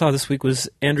things I saw this week was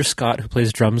Andrew Scott, who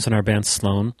plays drums in our band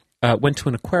Sloan, went to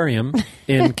an aquarium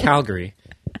in Calgary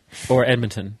or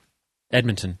Edmonton,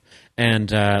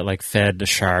 and like fed a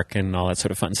shark and all that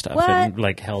sort of fun stuff, What? and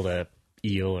like held a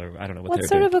eel or I don't know what What they're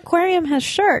sort doing. of aquarium has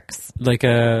sharks? Like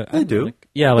a They do. like,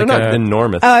 yeah, They're like not a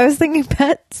enormous. Oh, I was thinking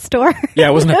pet store. yeah,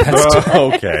 it wasn't a pet store.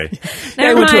 Oh, okay. I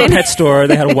Never went to a mind. pet store.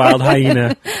 They had a wild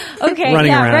hyena. Okay,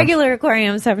 running yeah, around. regular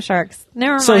aquariums have sharks.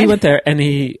 Never mind. So he went there, and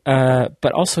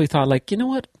but also he thought, like, you know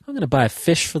what? I'm going to buy a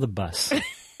fish for the bus.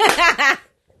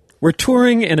 We're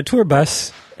touring in a tour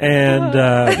bus, and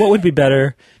what would be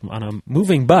better on a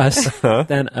moving bus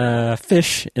than a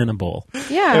fish in a bowl?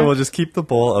 Yeah. And we'll just keep the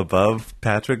bowl above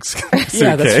Patrick's suitcase.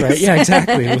 Yeah, that's right. Yeah,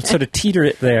 exactly. We'll sort of teeter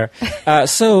it there.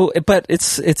 But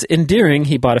it's endearing.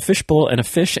 He bought a fish bowl and a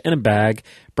fish in a bag,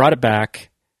 brought it back,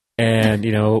 and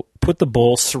put the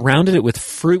bowl, surrounded it with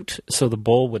fruit so the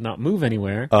bowl would not move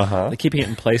anywhere. Like keeping it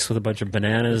in place with a bunch of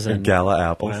bananas and Gala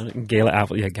apples. Gala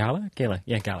apple. Yeah, Gala.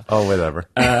 Yeah, Gala. Oh, whatever.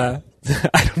 I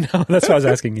don't know. That's what I was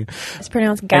asking you. It's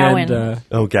pronounced Gowan.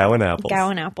 And, Gowan apples.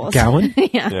 Gowan apples. Gowan?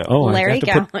 Yeah. Yeah. Oh, Larry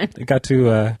Gowan. I got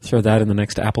to throw that in the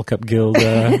next Apple Cup Guild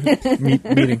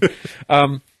meeting.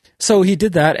 So he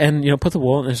did that, and put the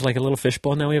bowl, and there's like a little fish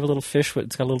bowl. Now we have a little fish.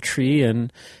 It's got a little tree,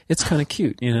 and it's kind of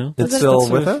cute. It's still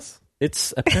with us?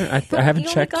 It's apparent. I haven't You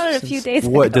only checked. got it a few since- days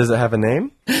What, ago. does it have a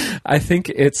name? I think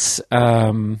it's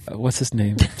what's his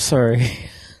name? Sorry,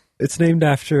 it's named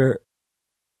after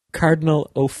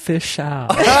Cardinal Official.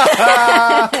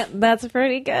 That's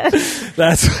pretty good.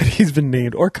 That's what he's been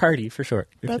named, or Cardi for short.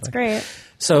 if you That's like. great.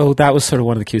 So that was sort of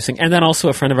one of the cutest things. And then also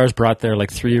a friend of ours brought their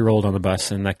 3-year-old on the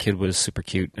bus, and that kid was super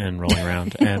cute and rolling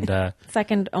around. And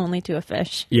Second only to a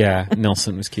fish. yeah,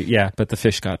 Nelson was cute. Yeah, but the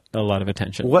fish got a lot of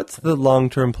attention. What's the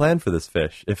long-term plan for this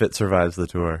fish if it survives the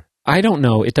tour? I don't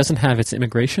know. It doesn't have its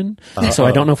immigration, so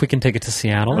I don't know if we can take it to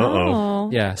Seattle. Oh.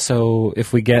 Yeah, so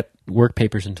if we get work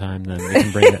papers in time, then we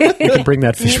can bring it. We can bring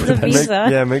that fish Needs with a us.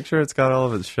 visa. Make sure it's got all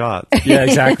of its shots. Yeah,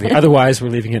 exactly. Otherwise, we're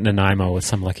leaving it in Nanaimo with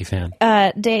some lucky fan.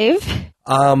 Dave?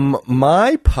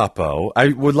 My puppo, I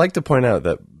would like to point out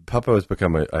that puppo has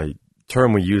become a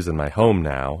term we use in my home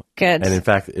now. Good. And in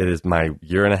fact, it is my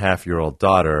 1.5-year-old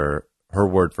daughter. Her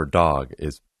word for dog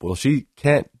is, well, she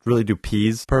can't really do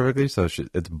peas perfectly, so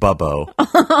it's bubbo. But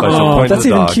she'll point to that's the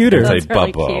even dog cuter. and say That's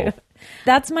really bubbo. cute.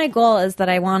 That's my goal, is that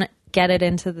I want to get it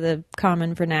into the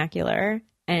common vernacular.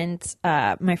 And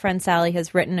my friend Sally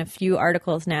has written a few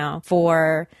articles now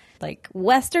for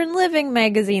Western Living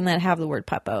magazine that have the word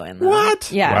puppo in them. What?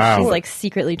 Yeah, Wow. she's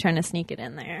secretly trying to sneak it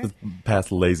in there.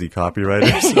 Past lazy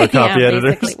copywriters or copy yeah,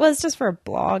 editors. basically. Well, it's just for a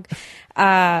blog.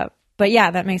 But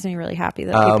yeah, that makes me really happy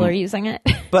that people are using it.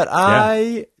 But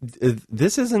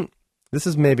this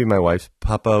is maybe my wife's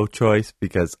puppo choice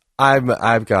because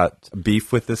I've got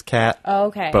beef with this cat. Oh,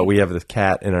 okay. But we have this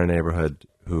cat in our neighborhood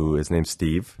who is named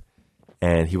Steve,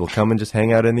 and he will come and just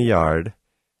hang out in the yard,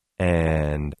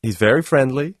 and he's very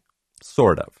friendly,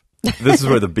 sort of. This is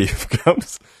where the beef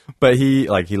comes. But he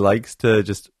likes to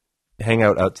just hang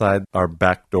out outside our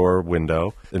back door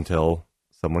window until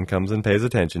someone comes and pays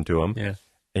attention to him. Yeah.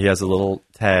 He has a little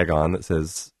tag on that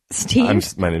says,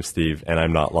 Steve? my name's Steve, and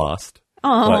I'm not lost.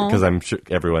 Oh. Because I'm sure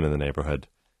everyone in the neighborhood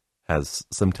has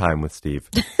some time with Steve.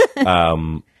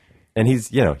 And he's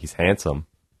handsome.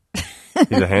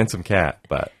 He's a handsome cat,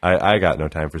 but I got no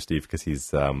time for Steve because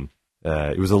he's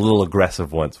It was a little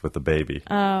aggressive once with the baby.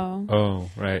 Oh. Oh,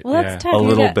 right. Well, that's tough. A You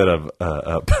little got- bit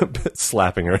of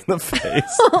slapping her in the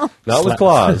face. Not with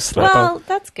claws. Well,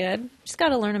 that's good. Just got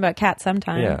to learn about cats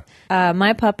sometime. Yeah.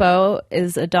 My puppo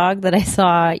is a dog that I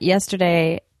saw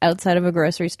yesterday outside of a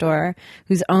grocery store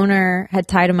whose owner had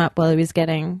tied him up while he was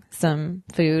getting some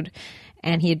food.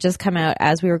 And he had just come out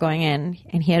as we were going in,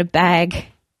 and he had a bag.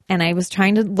 And I was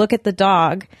trying to look at the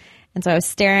dog. And so I was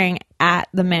staring at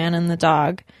the man and the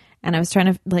dog. And I was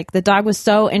trying to, like, the dog was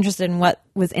so interested in what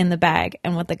was in the bag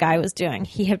and what the guy was doing.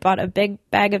 He had bought a big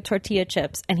bag of tortilla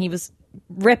chips, and he was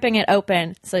ripping it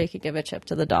open so he could give a chip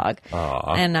to the dog.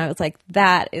 Aww. And I was like,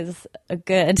 that is a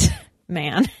good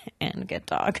man and a good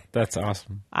dog. That's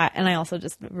awesome. And I also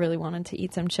just really wanted to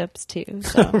eat some chips too.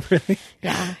 So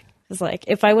yeah, it was like,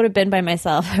 if I would have been by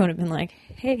myself, I would have been like,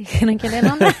 hey, can I get in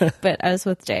on that? But I was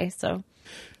with Jay, so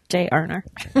Jay Arner.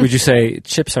 Would you say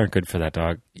chips aren't good for that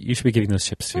dog? You should be giving those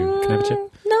chips too. Can I have a chip?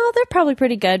 No, they're probably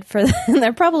pretty good for.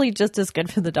 They're probably just as good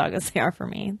for the dog as they are for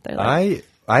me. They're like,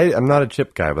 I'm not a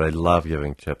chip guy, but I love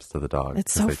giving chips to the dog.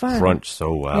 It's 'cause so they fun. crunch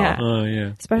so well. Yeah. Oh,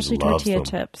 yeah. especially He loves tortilla them.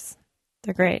 chips.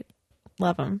 They're great.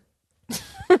 Love them.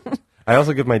 I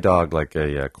also give my dog like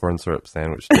a corn syrup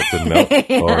sandwich dipped in milk.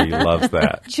 Oh, he loves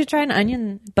that. You should try an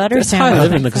onion butter That's how I sandwich.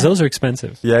 live in next because time. those are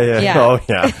expensive. Yeah. Yeah. Oh,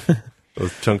 yeah.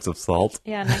 Those chunks of salt.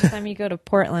 Yeah, next time you go to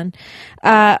Portland.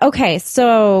 Okay,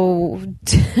 so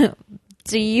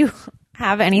do you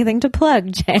have anything to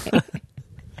plug, Jay?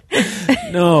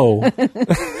 No.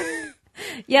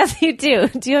 Yes, you do.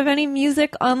 Do you have any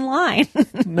music online?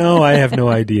 No, I have no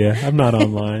idea. I'm not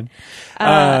online.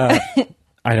 I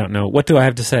don't know. What do I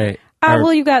have to say?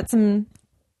 Well, you got some.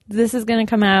 This is going to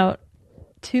come out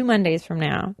 2 Mondays from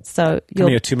now. So Coming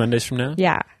you'll, out 2 Mondays from now?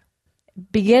 yeah,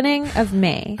 beginning of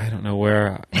May. I don't know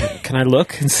where. Can I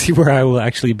look and see where I will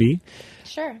actually be?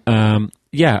 Sure.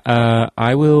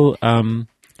 I will.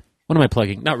 What am I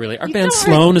plugging? Not really. Our band don't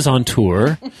Sloan is on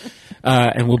tour,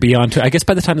 and we'll be on tour. I guess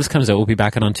by the time this comes out, we'll be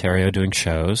back in Ontario doing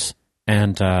shows.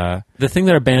 And the thing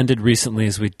that our band did recently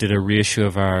is we did a reissue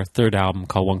of our third album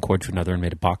called One Chord to Another and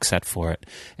made a box set for it.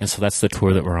 And so that's the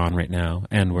tour that we're on right now.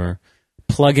 And we're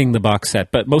plugging the box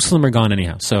set, but most of them are gone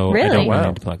anyhow. So I Really? don't Wow.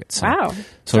 need to plug it. So, Wow.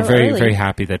 So we're So very, early. very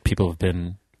happy that people have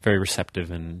been very receptive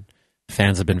and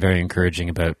fans have been very encouraging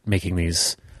about making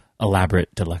these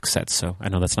elaborate deluxe sets. So I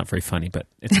know that's not very funny, but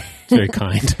it's very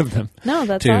kind of them. No,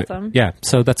 that's to- awesome. Yeah.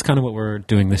 So that's kind of what we're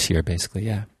doing this year, basically.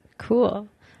 Yeah. Cool.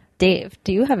 Dave,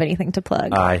 do you have anything to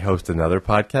plug? I host another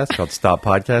podcast called Stop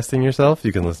Podcasting Yourself.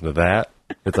 You can listen to that.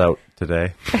 It's out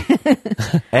today.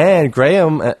 And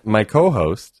Graham, my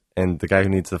co-host, and the guy who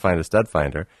needs to find a stud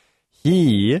finder,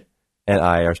 he and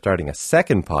I are starting a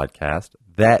second podcast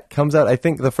that comes out, I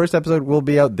think the first episode will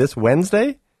be out this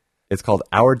Wednesday. It's called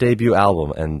Our Debut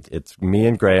Album, and it's me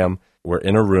and Graham. We're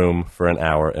in a room for an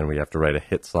hour, and we have to write a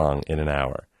hit song in an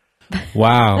hour.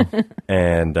 Wow.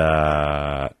 And,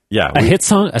 yeah. A hit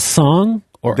song? A song?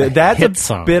 Or a That's hit a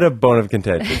song? bit of bone of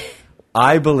contention.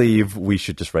 I believe we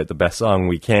should just write the best song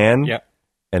we can Yep.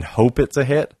 and hope it's a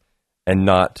hit and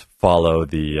not follow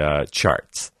the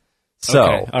charts. So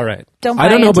Okay, all right. Don't I buy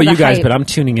don't know into about the you guys, hype. but I'm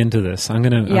tuning into this. I'm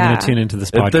gonna tune into this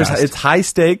podcast. it's high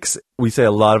stakes. We say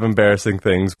a lot of embarrassing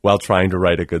things while trying to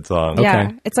write a good song. Yeah,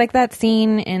 Okay. it's like that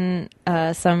scene in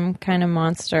Some Kind of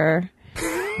Monster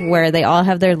where they all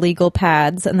have their legal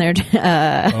pads and they're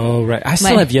Oh, right. I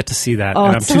still My- have yet to see that, Oh,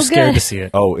 and I'm it's too so scared good. to see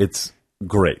it. Oh, it's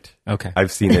great. Okay.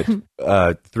 I've seen it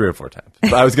 3 or 4 times.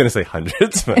 I was going to say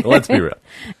hundreds, but let's be real.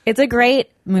 it's a great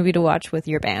movie to watch with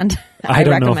your band. I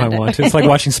don't know if I recommend it. want to. It's like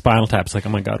watching Spinal Tap. It's like, oh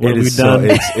my God, what It have we is so,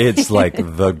 done? it's like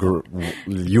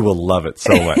you will love it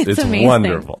so much. It's amazing.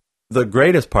 wonderful. The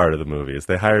greatest part of the movie is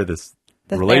they hire this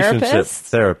The relationship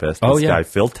therapist. Oh, This yeah. guy,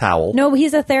 Phil Towell. No,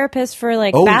 he's a therapist for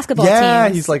like Oh, basketball yeah,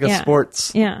 teams. he's like a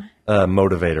sports Yeah.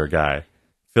 motivator guy.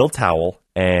 Phil Towell,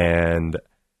 and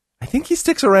I think he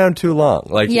sticks around too long.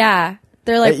 Like, Yeah.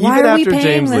 They're like, even why are we after paying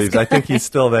James this leaves, guy? I think he's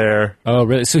still there. Oh,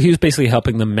 really? So he was basically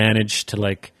helping them manage to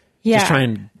like Yeah, just try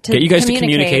and to get you guys to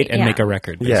communicate, communicate and yeah. make a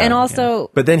record. Yeah. basically. And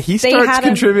also, But then he They starts had him-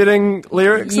 contributing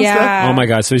lyrics and stuff. yeah. Oh my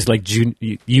God! So he's like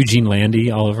Eugene Landy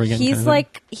all over again. kind He's of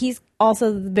like, he's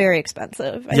also very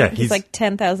expensive. I Yeah, think he's he's- like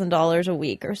 $10,000 a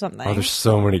week or something. Oh, there's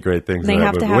so many great things They in that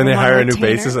have to movie. have When they him on hire a new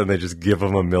retainer. bassist and they just give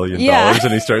him $1 million Yeah.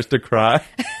 and he starts to cry.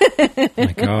 thing. Oh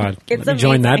my God! It's Let me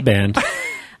join that amazing. band.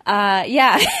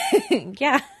 Yeah.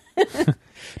 Yeah.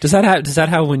 Does that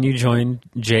how when you joined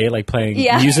Jay like playing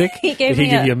Yeah. music? He gave did he me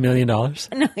give a- you $1 million?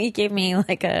 No, he gave me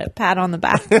like a pat on the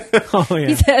back. Oh yeah.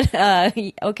 He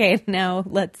said, okay, now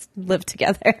let's live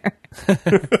together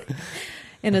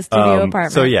in a studio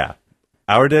apartment. So yeah,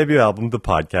 our debut album, the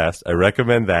podcast. I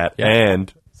recommend that, Yeah.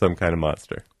 and some kind of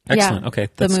monster. Excellent. Yeah, Okay,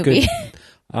 the that's movie. good.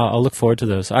 I'll look forward to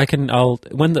those.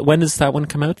 When does that one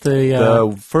come out?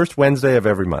 The first Wednesday of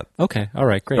every month, Okay, all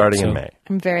right, great. starting So- in May.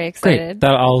 I'm very Great.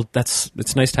 excited.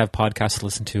 It's nice to have podcasts to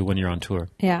listen to when you're on tour.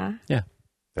 Yeah. Yeah.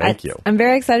 Thank you. I'm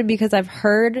very excited because I've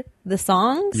heard the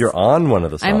songs. You're on one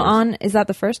of the songs. I'm on. Is that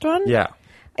the first one? Yeah.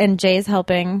 And Jay's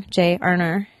helping, Jay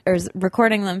Arner, is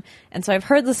recording them. And so I've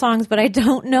heard the songs, but I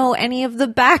don't know any of the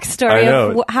backstory I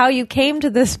know. of how you came to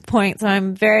this point. So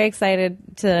I'm very excited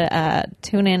to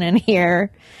tune in and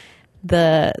hear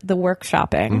the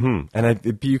workshopping.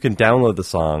 And you can download the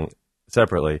song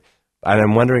separately. And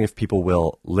I'm wondering if people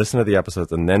will listen to the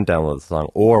episodes and then download the song,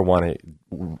 or want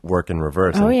to work in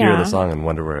reverse and hear yeah. the song and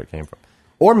wonder where it came from.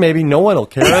 Or maybe no one will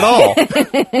care at all.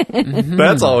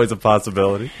 That's always a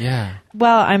possibility. Yeah.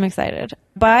 Well, I'm excited.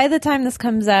 By the time this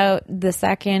comes out, the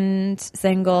second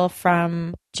single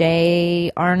from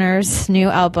Jay Arner's new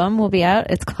album will be out.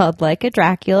 It's called Like a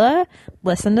Dracula.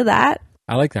 Listen to that.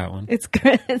 I like that one. It's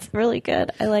good. It's really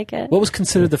good. I like it. What was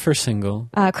considered the first single?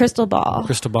 Crystal Ball.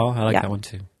 Crystal Ball? I like Yeah. that one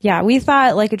too. Yeah, we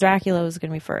thought Like a Dracula was going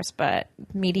to be first, but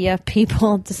media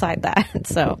people decide that.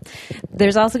 So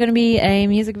there's also going to be a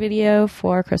music video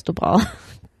for Crystal Ball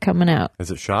coming out.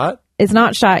 Is it shot? It's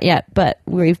not shot yet, but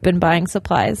we've been buying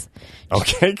supplies.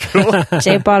 Okay, cool.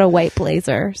 Jay bought a white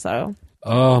blazer, so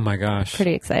Oh my gosh.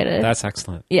 pretty excited. That's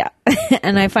excellent. Yeah.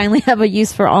 And I finally have a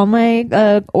use for all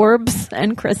my orbs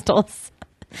and crystals.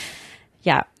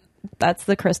 Yeah, that's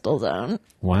the crystal zone.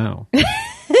 Wow.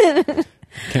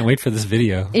 Can't wait for this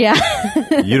video. Yeah.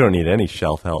 You don't need any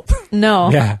shelf help. No.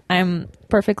 Yeah. I'm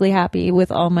perfectly happy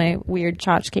with all my weird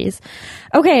tchotchkes.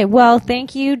 Okay, well,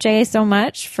 thank you, Jay, so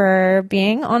much for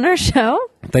being on our show.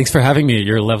 Thanks for having me at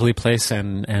your lovely place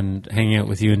and hanging out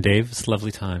with you and Dave. It's a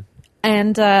lovely time.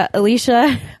 And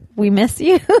Alicia, we miss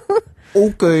you.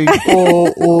 Okay.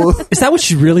 Is that what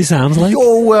she really sounds like?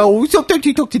 Well, sometimes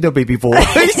you talk to the baby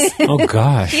voice. Oh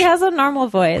gosh. She has a normal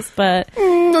voice, but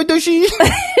Does she?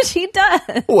 she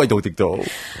does. Oh, I don't think so.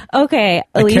 Okay,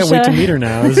 I Alicia. can't wait to meet her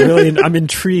now. I'm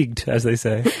intrigued, as they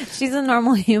say. She's a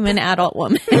normal human adult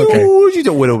woman. Okay. Oh, she's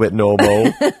a little bit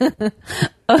normal.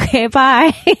 Okay,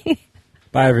 bye.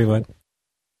 Bye, everyone.